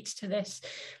leads to this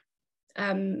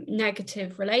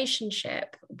negative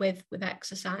relationship with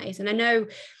exercise. And I know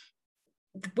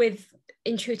with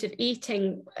intuitive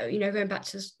eating, going back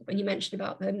to when you mentioned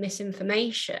about the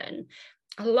misinformation,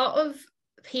 a lot of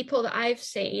people that I've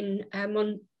seen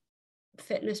on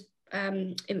fitness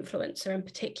influencer in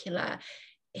particular,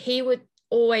 he would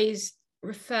always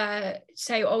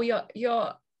say, oh,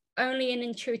 you're only an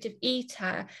intuitive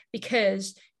eater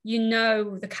because you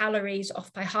know the calories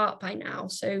off by heart by now,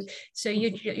 so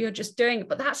you're just doing it.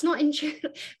 But that's not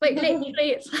intuitive. Like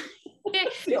literally, it's like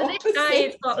this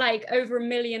guy's got like over 1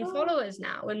 million followers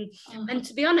now, and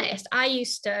to be honest, I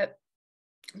used to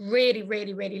really,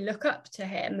 really, really look up to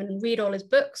him and read all his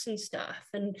books and stuff,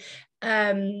 and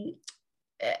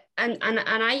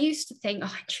I used to think,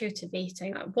 oh, intuitive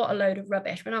eating, like, what a load of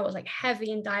rubbish, when I was like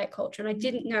heavy in diet culture and I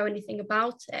didn't know anything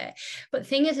about it. But the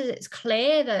thing is it's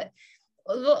clear that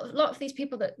a lot of these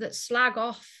people that slag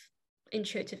off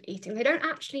intuitive eating, they don't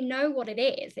actually know what it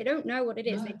is. They don't know what it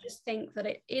is. No. They just think that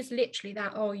it is literally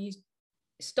that, oh, you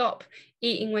stop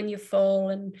eating when you're full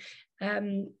and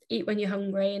eat when you're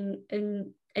hungry,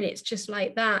 and it's just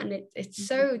like that. And it's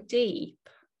so deep.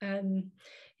 It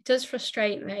does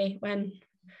frustrate me when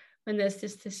there's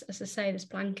this, as I say, this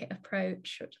blanket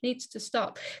approach, which needs to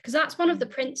stop, because that's one of the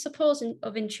principles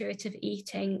of intuitive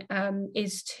eating,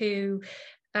 is to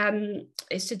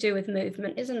do with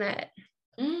movement, isn't it?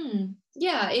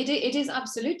 Yeah, it is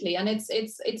absolutely. And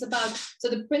it's about, so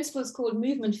the principle is called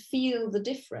movement feel the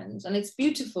difference, and it's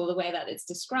beautiful the way that it's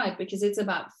described, because it's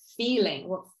about feeling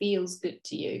what feels good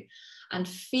to you and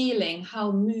feeling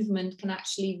how movement can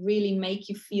actually really make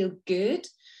you feel good,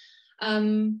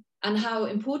 and how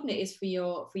important it is for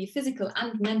your physical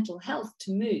and mental health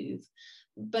to move.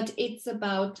 But it's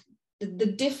about, the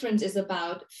difference is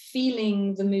about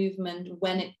feeling the movement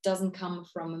when it doesn't come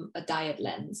from a diet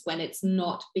lens, when it's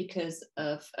not because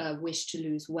of a wish to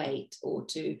lose weight or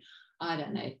to, I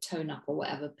don't know, tone up or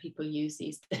whatever people use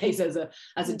these days as a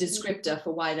descriptor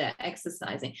for why they're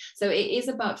exercising. So it is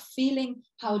about feeling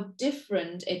how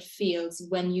different it feels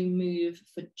when you move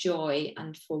for joy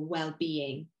and for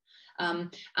well-being.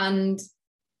 And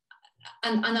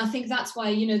I think that's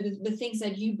why, the things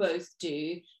that you both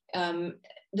do,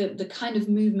 the kind of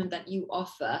movement that you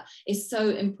offer is so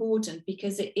important,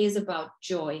 because it is about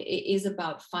joy. It is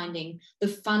about finding the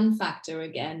fun factor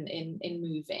again in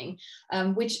moving,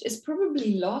 which is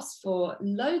probably lost for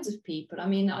loads of people. I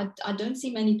mean, I don't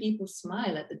see many people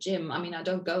smile at the gym. I mean, I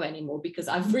don't go anymore because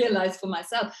I've realized for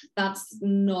myself that's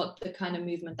not the kind of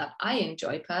movement that I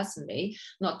enjoy personally,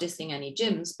 not dissing any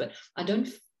gyms, but I don't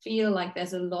feel like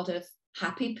there's a lot of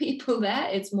happy people there.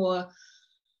 It's more,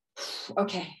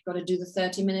 okay, got to do the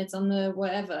 30 minutes on the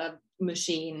whatever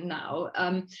machine now.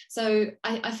 So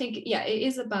I think, yeah, it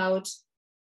is about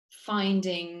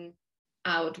finding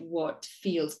out what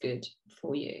feels good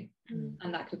for you.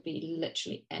 And that could be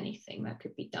literally anything. That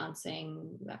could be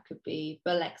dancing, that could be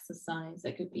ball exercise,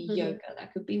 that could be yoga,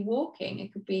 that could be walking,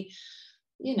 it could be,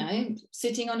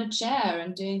 sitting on a chair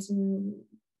and doing some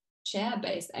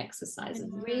chair-based exercises,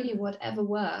 really whatever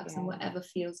works and whatever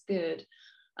feels good.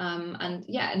 And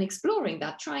exploring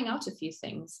that, trying out a few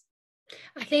things.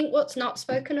 I think what's not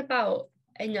spoken about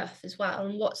enough as well,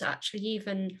 and what's actually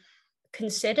even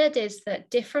considered, is that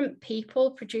different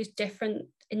people produce different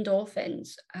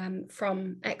endorphins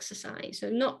from exercise. So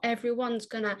not everyone's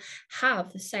gonna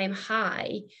have the same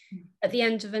high at the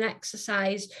end of an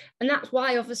exercise, and that's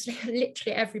why obviously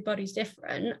literally everybody's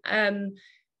different.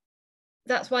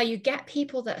 That's why you get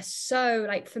people that are so,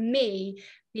 like, for me,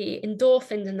 the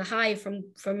endorphins and the high from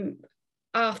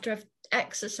after I've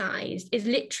exercised is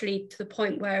literally to the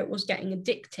point where it was getting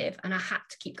addictive, and I had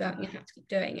to keep going, I had to keep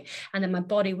doing it, and then my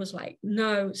body was like,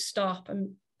 no, stop.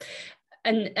 And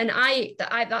I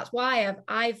that's why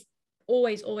I've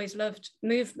always loved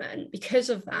movement, because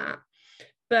of that.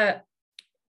 But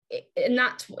and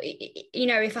that's, you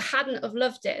know, if I hadn't have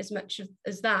loved it as much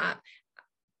as that,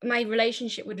 my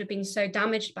relationship would have been so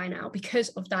damaged by now because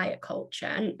of diet culture.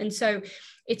 And so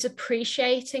it's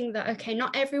appreciating that, okay,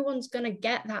 not everyone's going to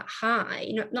get that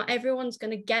high, not everyone's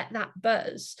going to get that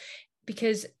buzz,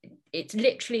 because it's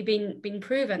literally been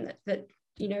proven that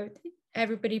you know,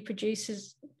 everybody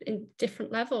produces in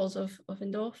different levels of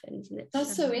endorphins. And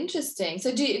that's so interesting.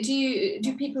 So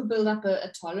do people build up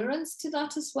a tolerance to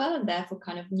that as well, and therefore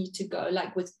kind of need to go,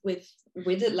 like with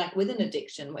it, like with an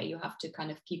addiction where you have to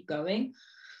kind of keep going?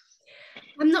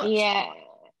 I'm not. Yeah,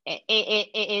 it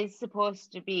is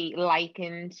supposed to be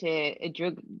likened to a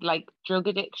drug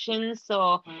addiction.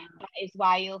 So that is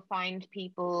why you'll find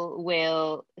people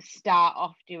will start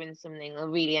off doing something, they'll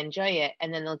really enjoy it,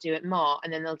 and then they'll do it more,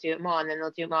 and then they'll do it more, and then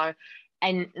they'll do it more.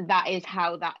 And that is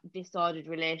how that disordered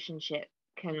relationship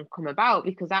can come about,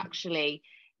 because actually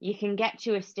you can get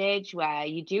to a stage where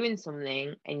you're doing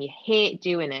something and you hate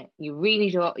doing it. You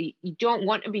really don't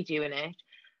want to be doing it.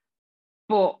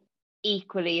 But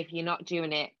equally, if you're not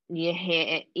doing it, you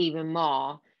hate it even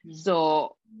more.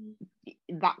 So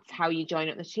that's how you join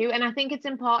up the two. And I think it's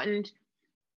important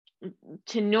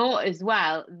to note as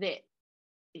well that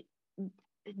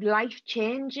life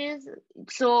changes.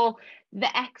 So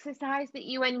the exercise that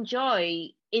you enjoy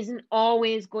isn't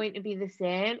always going to be the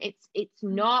same. It's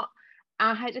not.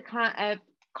 I had a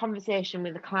conversation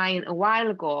with a client a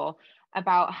while ago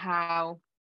about how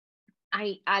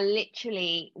I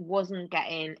literally wasn't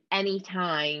getting any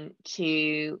time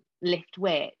to lift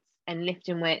weights, and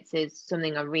lifting weights is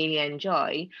something I really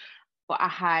enjoy, but I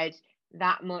had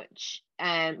that much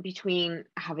between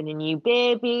having a new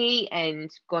baby and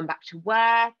going back to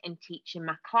work and teaching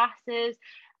my classes.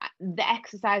 The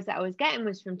exercise that I was getting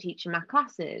was from teaching my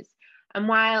classes. And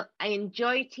while I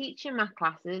enjoyed teaching my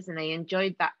classes and I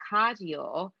enjoyed that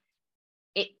cardio,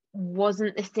 it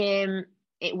wasn't the same.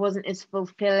 It wasn't as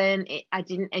fulfilling. I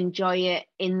didn't enjoy it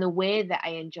in the way that I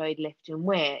enjoyed lifting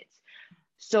weights.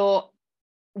 So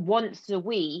once a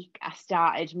week, I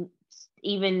started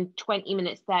even 20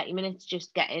 minutes, 30 minutes,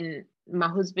 just getting my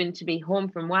husband to be home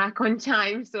from work on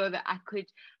time so that I could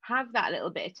have that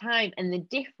little bit of time, and the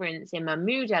difference in my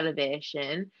mood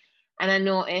elevation. And I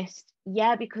noticed,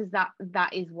 because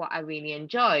that is what I really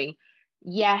enjoy.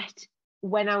 Yet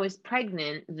when I was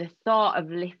pregnant, the thought of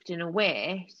lifting a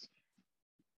weight,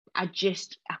 I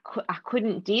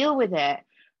couldn't deal with it.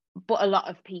 But a lot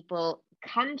of people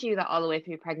can do that all the way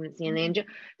through pregnancy, and they enjoy.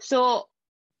 So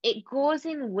it goes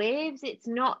in waves.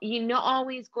 You're not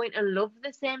always going to love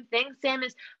the same thing. Same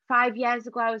as 5 years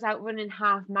ago, I was out running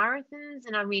half marathons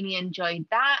and I really enjoyed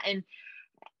that. And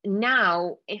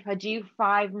now if I do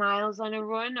 5 miles on a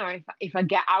run, or if I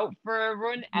get out for a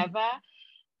run ever,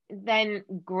 then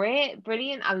great,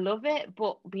 brilliant, I love it.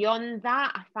 But beyond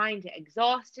that, I find it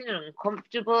exhausting and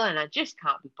uncomfortable, and I just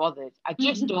can't be bothered. I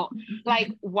just don't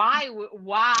like. Why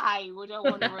would I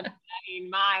want to run 9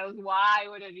 miles? Why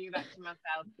would I do that to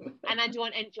myself? And I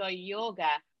don't enjoy yoga.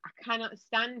 I cannot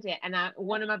stand it. And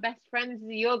one of my best friends is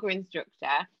a yoga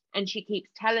instructor, and she keeps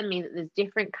telling me that there's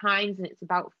different kinds, and it's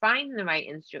about finding the right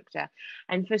instructor.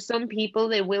 And for some people,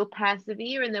 they will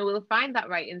persevere and they will find that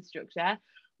right instructor.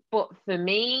 But for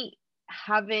me,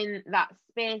 having that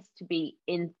space to be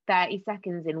in 30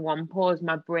 seconds in one pose,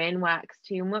 my brain works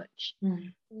too much.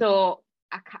 So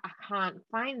I can't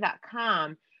find that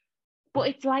calm. But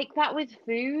it's like that with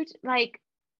food.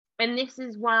 And this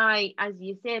is why, as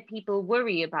you say, people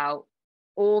worry about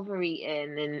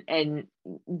overeating and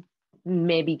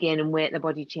maybe gaining weight, the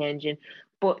body changing,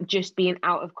 but just being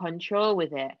out of control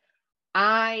with it.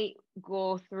 I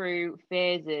go through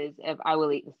phases of I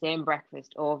will eat the same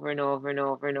breakfast over and over and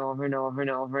over and over and over and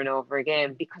over and over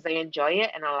again because I enjoy it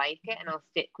and I like it and I'll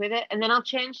stick with it, and then I'll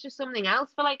change to something else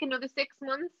for like another 6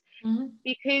 months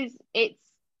because it's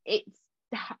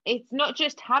it's not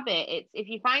just habit. It's if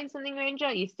you find something you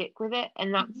enjoy, you stick with it,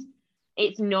 and that's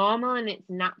it's normal and it's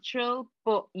natural,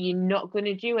 but you're not going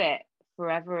to do it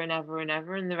forever and ever and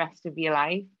ever in the rest of your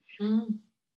life.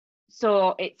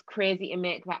 So it's crazy to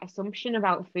make that assumption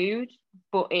about food,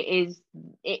 but it is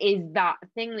that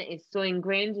thing that is so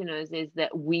ingrained in us, is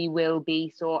that we will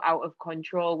be so out of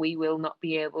control. We will not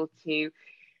be able to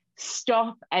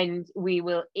stop, and we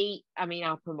will eat. I mean,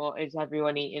 I promoted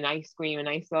everyone eating ice cream and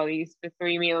ice lollies for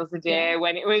 3 meals a day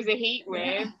when it was a heat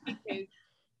wave, because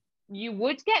you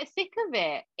would get sick of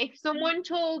it. If someone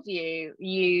told you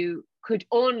you could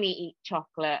only eat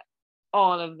chocolate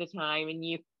all of the time and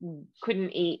you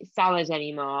couldn't eat salad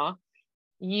anymore,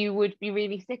 you would be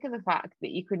really sick of the fact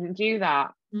that you couldn't do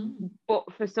that. But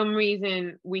for some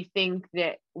reason we think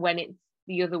that when it's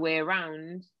the other way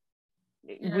around,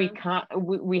 we can't,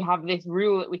 we have this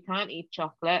rule that we can't eat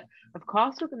chocolate. Of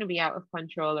course we're going to be out of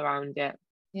control around it.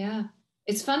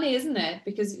 It's funny, isn't it?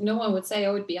 Because no one would say,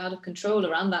 oh, it'd be out of control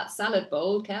around that salad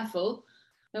bowl, careful.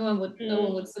 No one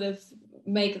would sort of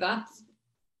make that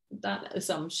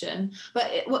assumption.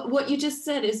 But what you just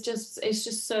said is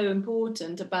just so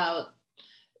important about,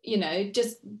 you know,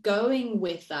 just going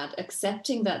with that,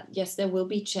 accepting that yes, there will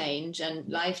be change, and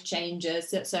life changes,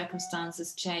 that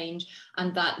circumstances change,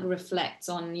 and that reflects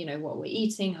on, you know, what we're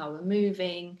eating, how we're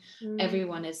moving.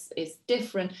 Everyone is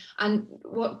different. And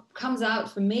what comes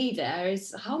out for me there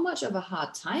is how much of a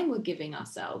hard time we're giving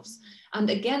ourselves.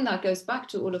 And again, that goes back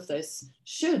to all of those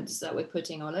shoulds that we're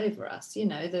putting all over us, you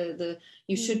know, the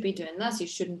you should be doing this, you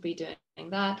shouldn't be doing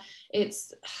that.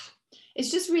 It's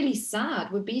just really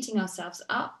sad. We're beating ourselves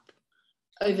up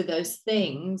over those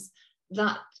things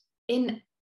that in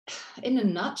a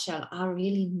nutshell are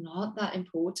really not that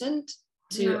important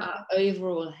to our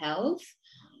overall health.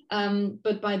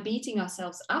 But by beating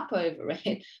ourselves up over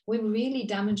it, we're really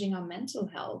damaging our mental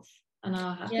health and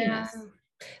our happiness.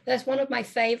 That's one of my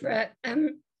favorite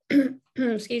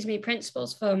excuse me,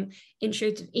 principles from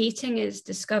intuitive eating is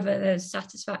discover the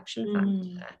satisfaction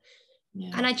factor.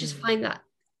 And I just find that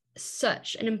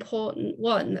such an important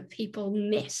one that people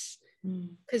miss,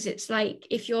 because it's like,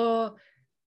 if you're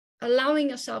allowing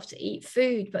yourself to eat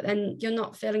food but then you're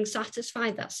not feeling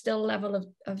satisfied, that's still a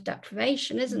level of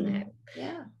deprivation, isn't it?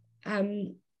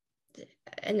 And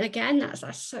again, that's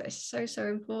so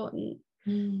important.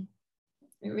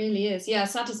 It really is.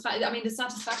 I mean, the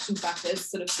satisfaction factor is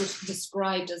sort of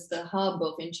described as the hub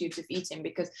of intuitive eating,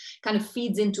 because it kind of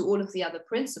feeds into all of the other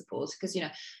principles. Because, you know,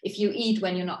 if you eat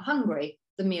when you're not hungry,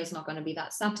 the meal's not going to be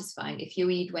that satisfying. If you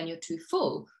eat when you're too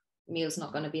full, the meal's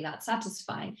not going to be that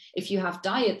satisfying. If you have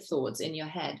diet thoughts in your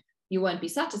head, you won't be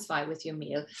satisfied with your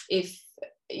meal. If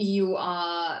you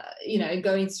are, you know,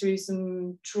 going through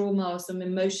some trauma or some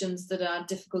emotions that are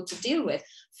difficult to deal with,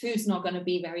 food's not going to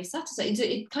be very satisfying.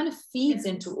 It kind of feeds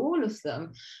into all of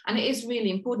them, and it is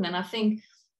really important. And I think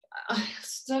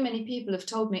so many people have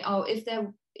told me, oh, if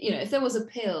there was a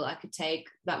pill I could take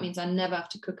that means I never have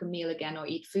to cook a meal again or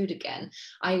eat food again,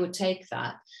 I would take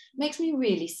that. It makes me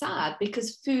really sad,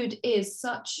 because food is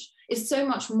so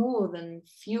much more than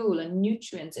fuel and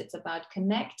nutrients. It's about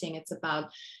connecting. It's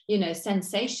about, you know,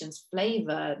 sensations,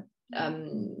 flavor.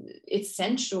 It's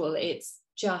sensual. It's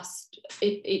just,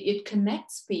 it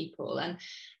connects people. And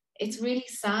it's really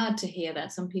sad to hear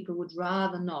that some people would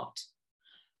rather not.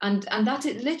 And that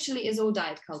it literally is all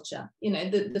diet culture. You know,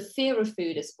 the fear of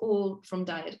food is all from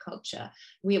diet culture.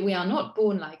 We are not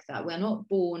born like that. We're not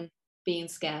born being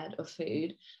scared of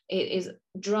food. It is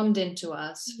drummed into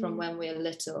us from when we're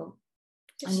little.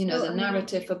 And, you know, the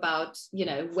narrative about, you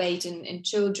know, weight in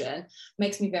children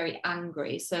makes me very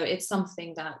angry. So it's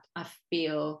something that I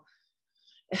feel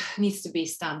needs to be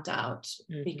stamped out,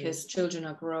 because children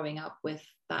are growing up with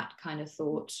that kind of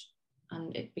thought,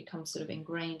 and it becomes sort of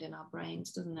ingrained in our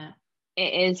brains, doesn't it?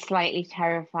 It is slightly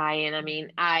terrifying. I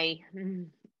mean, I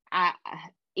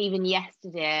even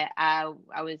yesterday, I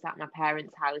was at my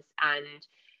parents' house, and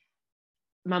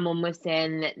my mum was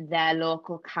saying that their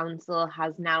local council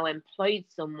has now employed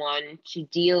someone to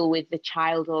deal with the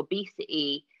child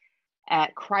obesity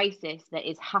crisis that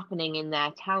is happening in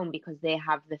their town, because they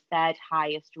have the third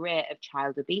highest rate of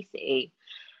child obesity.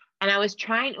 And I was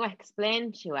trying to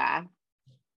explain to her,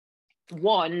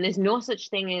 one, there's no such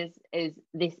thing as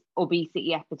this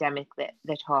obesity epidemic that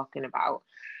they're talking about.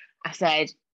 I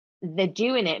said, they're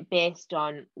doing it based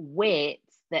on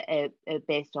weights that are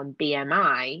based on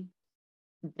BMI,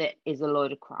 that is a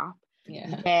load of crap.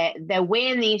 They're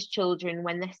weighing these children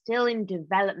when they're still in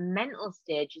developmental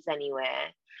stages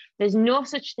anyway. There's no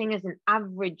such thing as an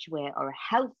average weight or a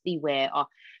healthy weight, or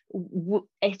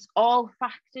it's all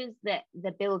factors that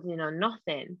they're building on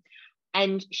nothing.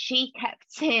 And she kept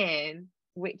saying,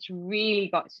 which really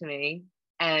got to me.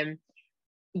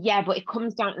 Yeah, but it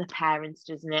comes down to the parents,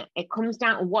 doesn't it? It comes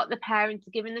down to what the parents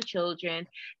are giving the children,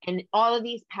 and all of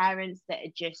these parents that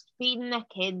are just feeding their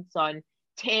kids on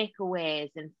takeaways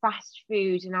and fast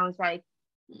food. And I was like,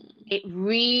 it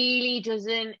really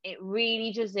doesn't.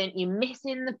 You're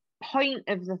missing the point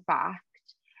of the fact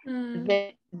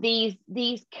that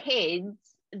these kids,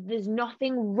 there's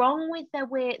nothing wrong with their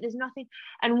weight. There's nothing.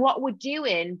 And what we're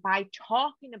doing by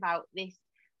talking about this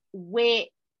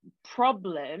weight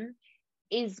problem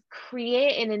is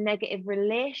creating a negative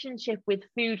relationship with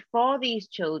food for these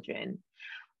children.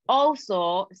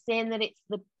 Also saying that it's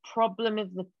the problem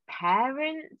of the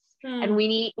parents, and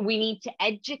we need to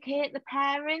educate the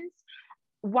parents.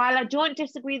 While I don't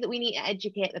disagree that we need to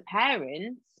educate the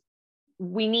parents,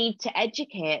 we need to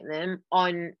educate them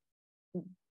on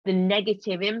the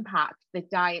negative impact that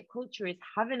diet culture is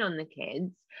having on the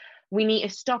kids. We need to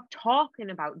stop talking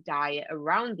about diet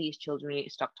around these children. We need to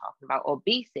stop talking about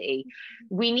obesity.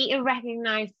 We need to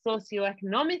recognize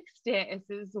socioeconomic status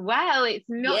as well. It's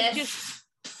not just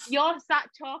you're sat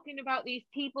talking about these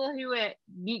people who are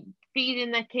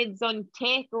feeding their kids on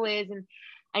takeaways,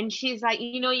 and she's like,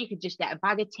 you could just get a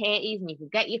bag of tatties and you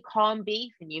could get your corned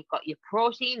beef and you've got your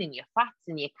protein and your fats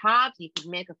and your carbs. You could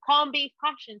make a corned beef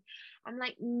hash. And I'm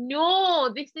like,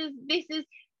 no, this is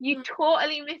you're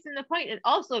totally missing the point. And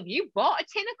also, if you bought a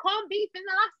tin of corned beef in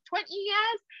the last 20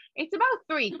 years, it's about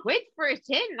 £3 for a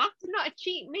tin. That's not a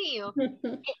cheap meal.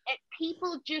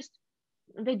 People just,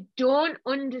 they don't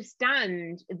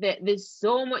understand that there's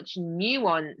so much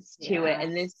nuance to it,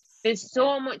 and there's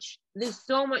so much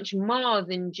more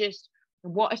than just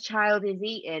what a child is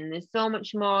eating. There's so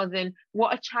much more than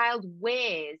what a child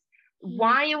weighs.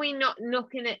 Why are we not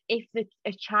looking at if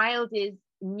a child is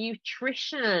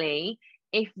nutritionally,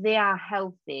 if they are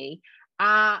healthy?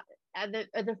 Are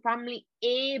the family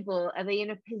able? Are they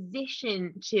in a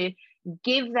position to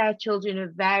give their children a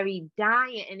varied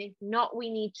diet? And if not, we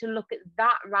need to look at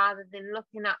that rather than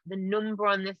looking at the number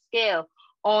on the scale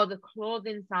or the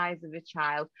clothing size of a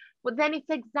child. But then it's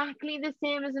exactly the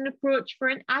same as an approach for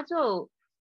an adult.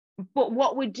 But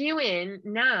what we're doing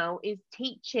now is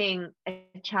teaching a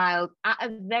child at a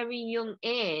very young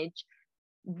age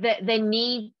that they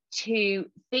need to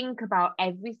think about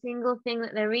every single thing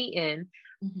that they're eating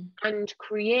and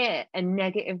create a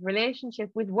negative relationship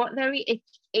with what they're eating.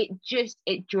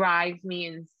 It drives me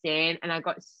insane, and I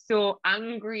got so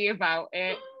angry about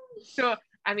it. So,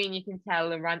 I mean, you can tell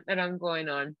the rant that I'm going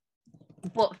on.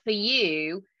 But for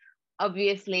you,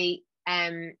 obviously,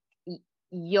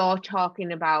 you're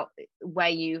talking about where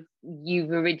you've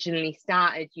originally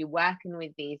started, you're working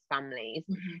with these families.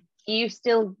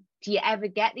 Do you ever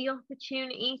get the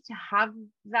opportunity to have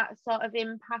that sort of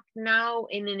impact now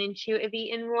in an intuitive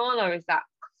eating role, or is that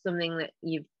something that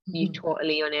you're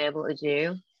totally unable to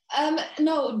do?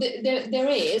 No, there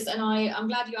is, and I'm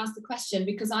glad you asked the question,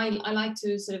 because I like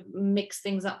to sort of mix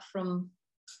things up from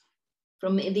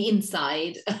the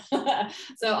inside.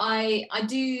 So I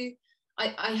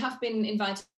have been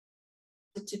invited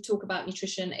to talk about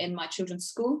nutrition in my children's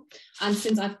school, and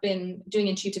since I've been doing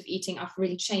intuitive eating, I've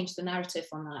really changed the narrative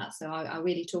on that. So I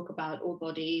really talk about all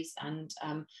bodies, and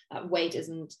that weight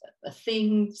isn't a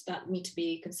thing that we need to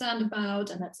be concerned about,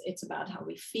 and it's about how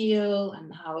we feel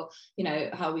and how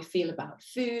we feel about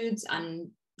foods, and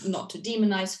not to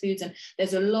demonize foods. And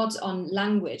there's a lot on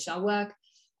language. I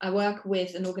work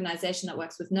with an organization that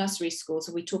works with nursery schools,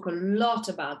 so we talk a lot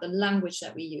about the language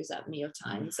that we use at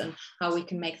mealtimes and how we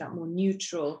can make that more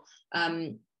neutral.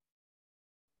 I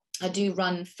do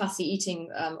run fussy eating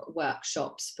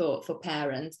workshops for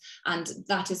parents, and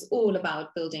that is all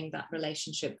about building that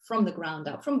relationship from the ground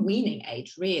up, from weaning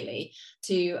age, really,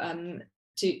 to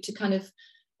kind of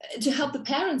to help the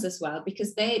parents as well,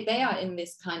 because they are in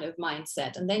this kind of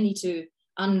mindset, and they need to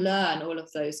unlearn all of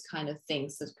those kind of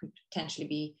things that could potentially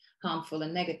be harmful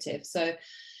and negative. So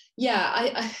yeah,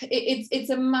 it's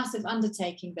a massive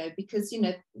undertaking though, because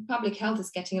public health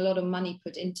is getting a lot of money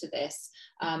put into this,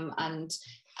 and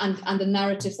the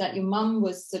narratives that your mum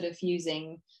was sort of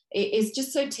using is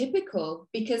just so typical,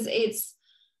 because it's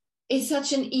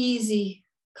such an easy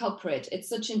culprit, it's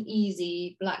such an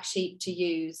easy black sheep to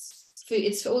use. Food,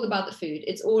 it's all about the food,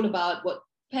 it's all about what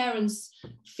parents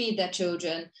feed their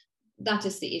children. That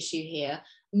is the issue here.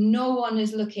 No one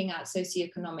is looking at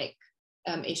socioeconomic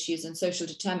issues and social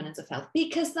determinants of health,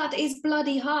 because that is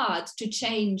bloody hard to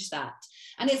change that,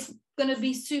 and it's going to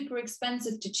be super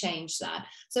expensive to change that.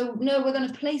 So no, we're going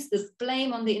to place the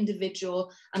blame on the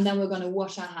individual, and then we're going to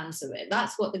wash our hands of it.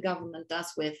 That's what the government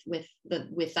does with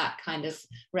that kind of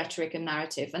rhetoric and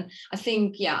narrative. And I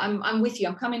think, yeah, I'm with you.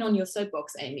 I'm coming on your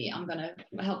soapbox, Amy. I'm going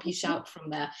to help you shout from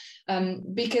there,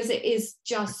 because it is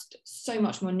just so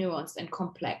much more nuanced and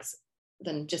complex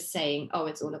than just saying, oh,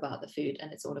 it's all about the food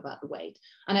and it's all about the weight.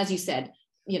 And as you said,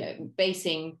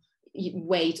 basing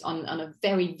weight on a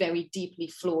very, very deeply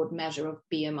flawed measure of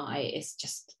BMI is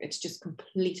just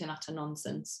complete and utter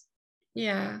nonsense.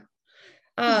 Yeah.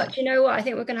 Do you know what? I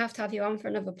think we're going to have you on for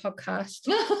another podcast.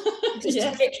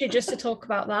 Literally just to talk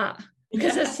about that,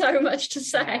 because there's so much to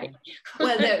say.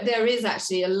 Well, there is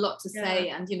actually a lot to say.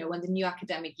 And, when the new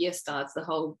academic year starts, the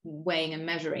whole weighing and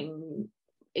measuring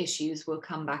issues will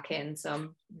come back in. So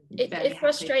it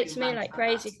frustrates me like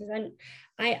crazy, because then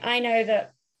I know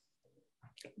that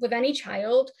with any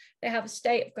child, they have a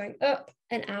state of going up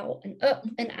and out and up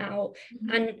and out.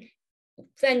 And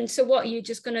then, so what, are you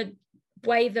just going to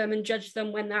weigh them and judge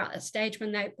them when they're at a stage,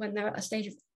 when they're at a stage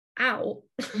of out?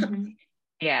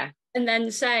 Yeah. And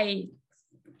then say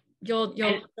you're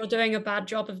doing a bad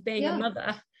job of being a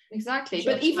mother. Exactly.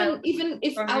 But even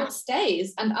if out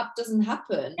stays and up doesn't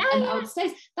happen, and out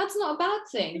stays, that's not a bad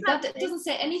thing. Exactly. That doesn't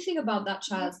say anything about that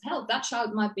child's health. That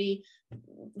child might be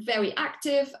very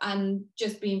active and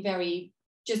just being very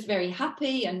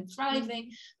happy and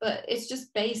thriving, but it's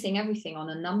just basing everything on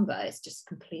a number. It's just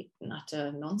complete and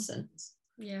utter nonsense.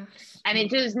 Yeah. And it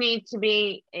does need to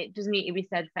be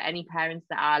said for any parents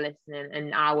that are listening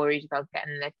and are worried about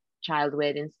getting their child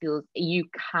weighed in schools. You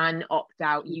can opt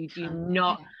out. You do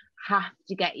not have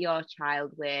to get your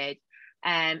child weighed.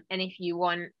 And if you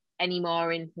want any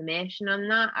more information on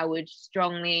that, I would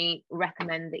strongly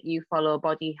recommend that you follow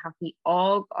Body Happy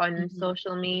Org on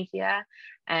social media.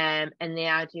 And they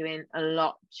are doing a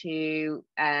lot to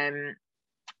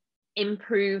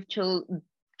improve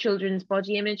children's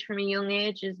body image from a young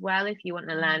age as well, if you want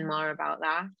to learn more about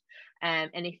that. And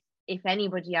if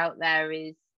anybody out there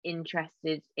is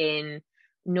interested in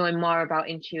knowing more about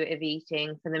intuitive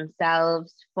eating for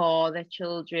themselves, for their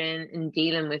children, and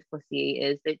dealing with fussy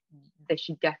eaters, that they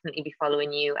should definitely be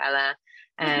following you, Ella,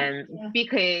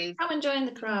 because I'm enjoying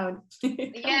the crowd.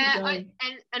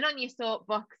 and on your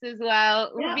soapbox as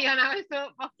well. We'll be on our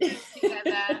soapboxes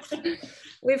together.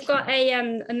 We've got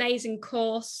a amazing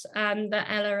course that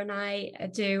Ella and I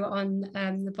do on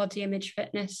the Body Image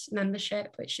Fitness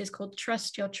membership, which is called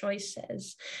Trust Your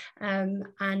Choices, and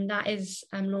that is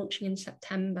launching in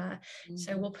September.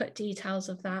 So we'll put details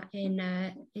of that in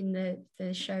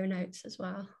the show notes as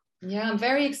well. Yeah, I'm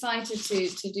very excited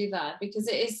to do that, because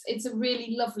it's a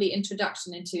really lovely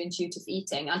introduction into intuitive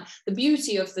eating. And the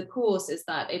beauty of the course is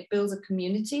that it builds a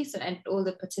community, so and all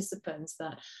the participants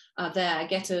that are there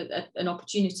get an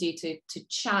opportunity to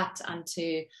chat and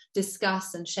to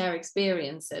discuss and share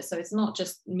experiences. So it's not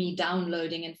just me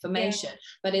downloading information,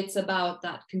 but it's about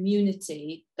that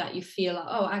community that you feel like,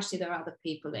 oh, actually there are other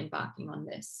people embarking on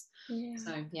this. Yeah.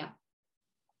 So yeah.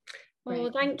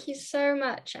 Well, thank you so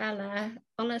much, Ella.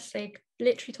 Honestly,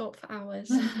 literally talk for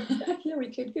hours. Yeah,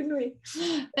 we could, couldn't we?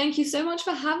 Thank you so much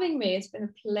for having me. It's been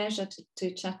a pleasure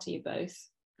to chat to you both.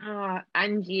 Oh,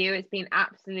 and you, it's been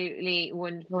absolutely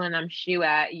wonderful, and I'm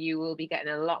sure you will be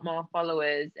getting a lot more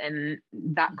followers, and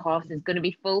that course is going to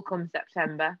be full come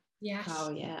September. Yes.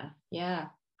 Oh yeah.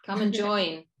 Come and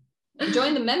join.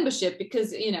 Join the membership,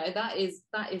 because that is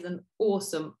an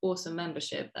awesome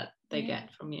membership that they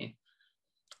get from you.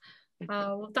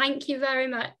 Oh, well, thank you very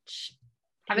much.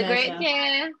 Have a great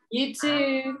day. You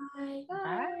too. Bye.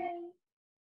 Bye.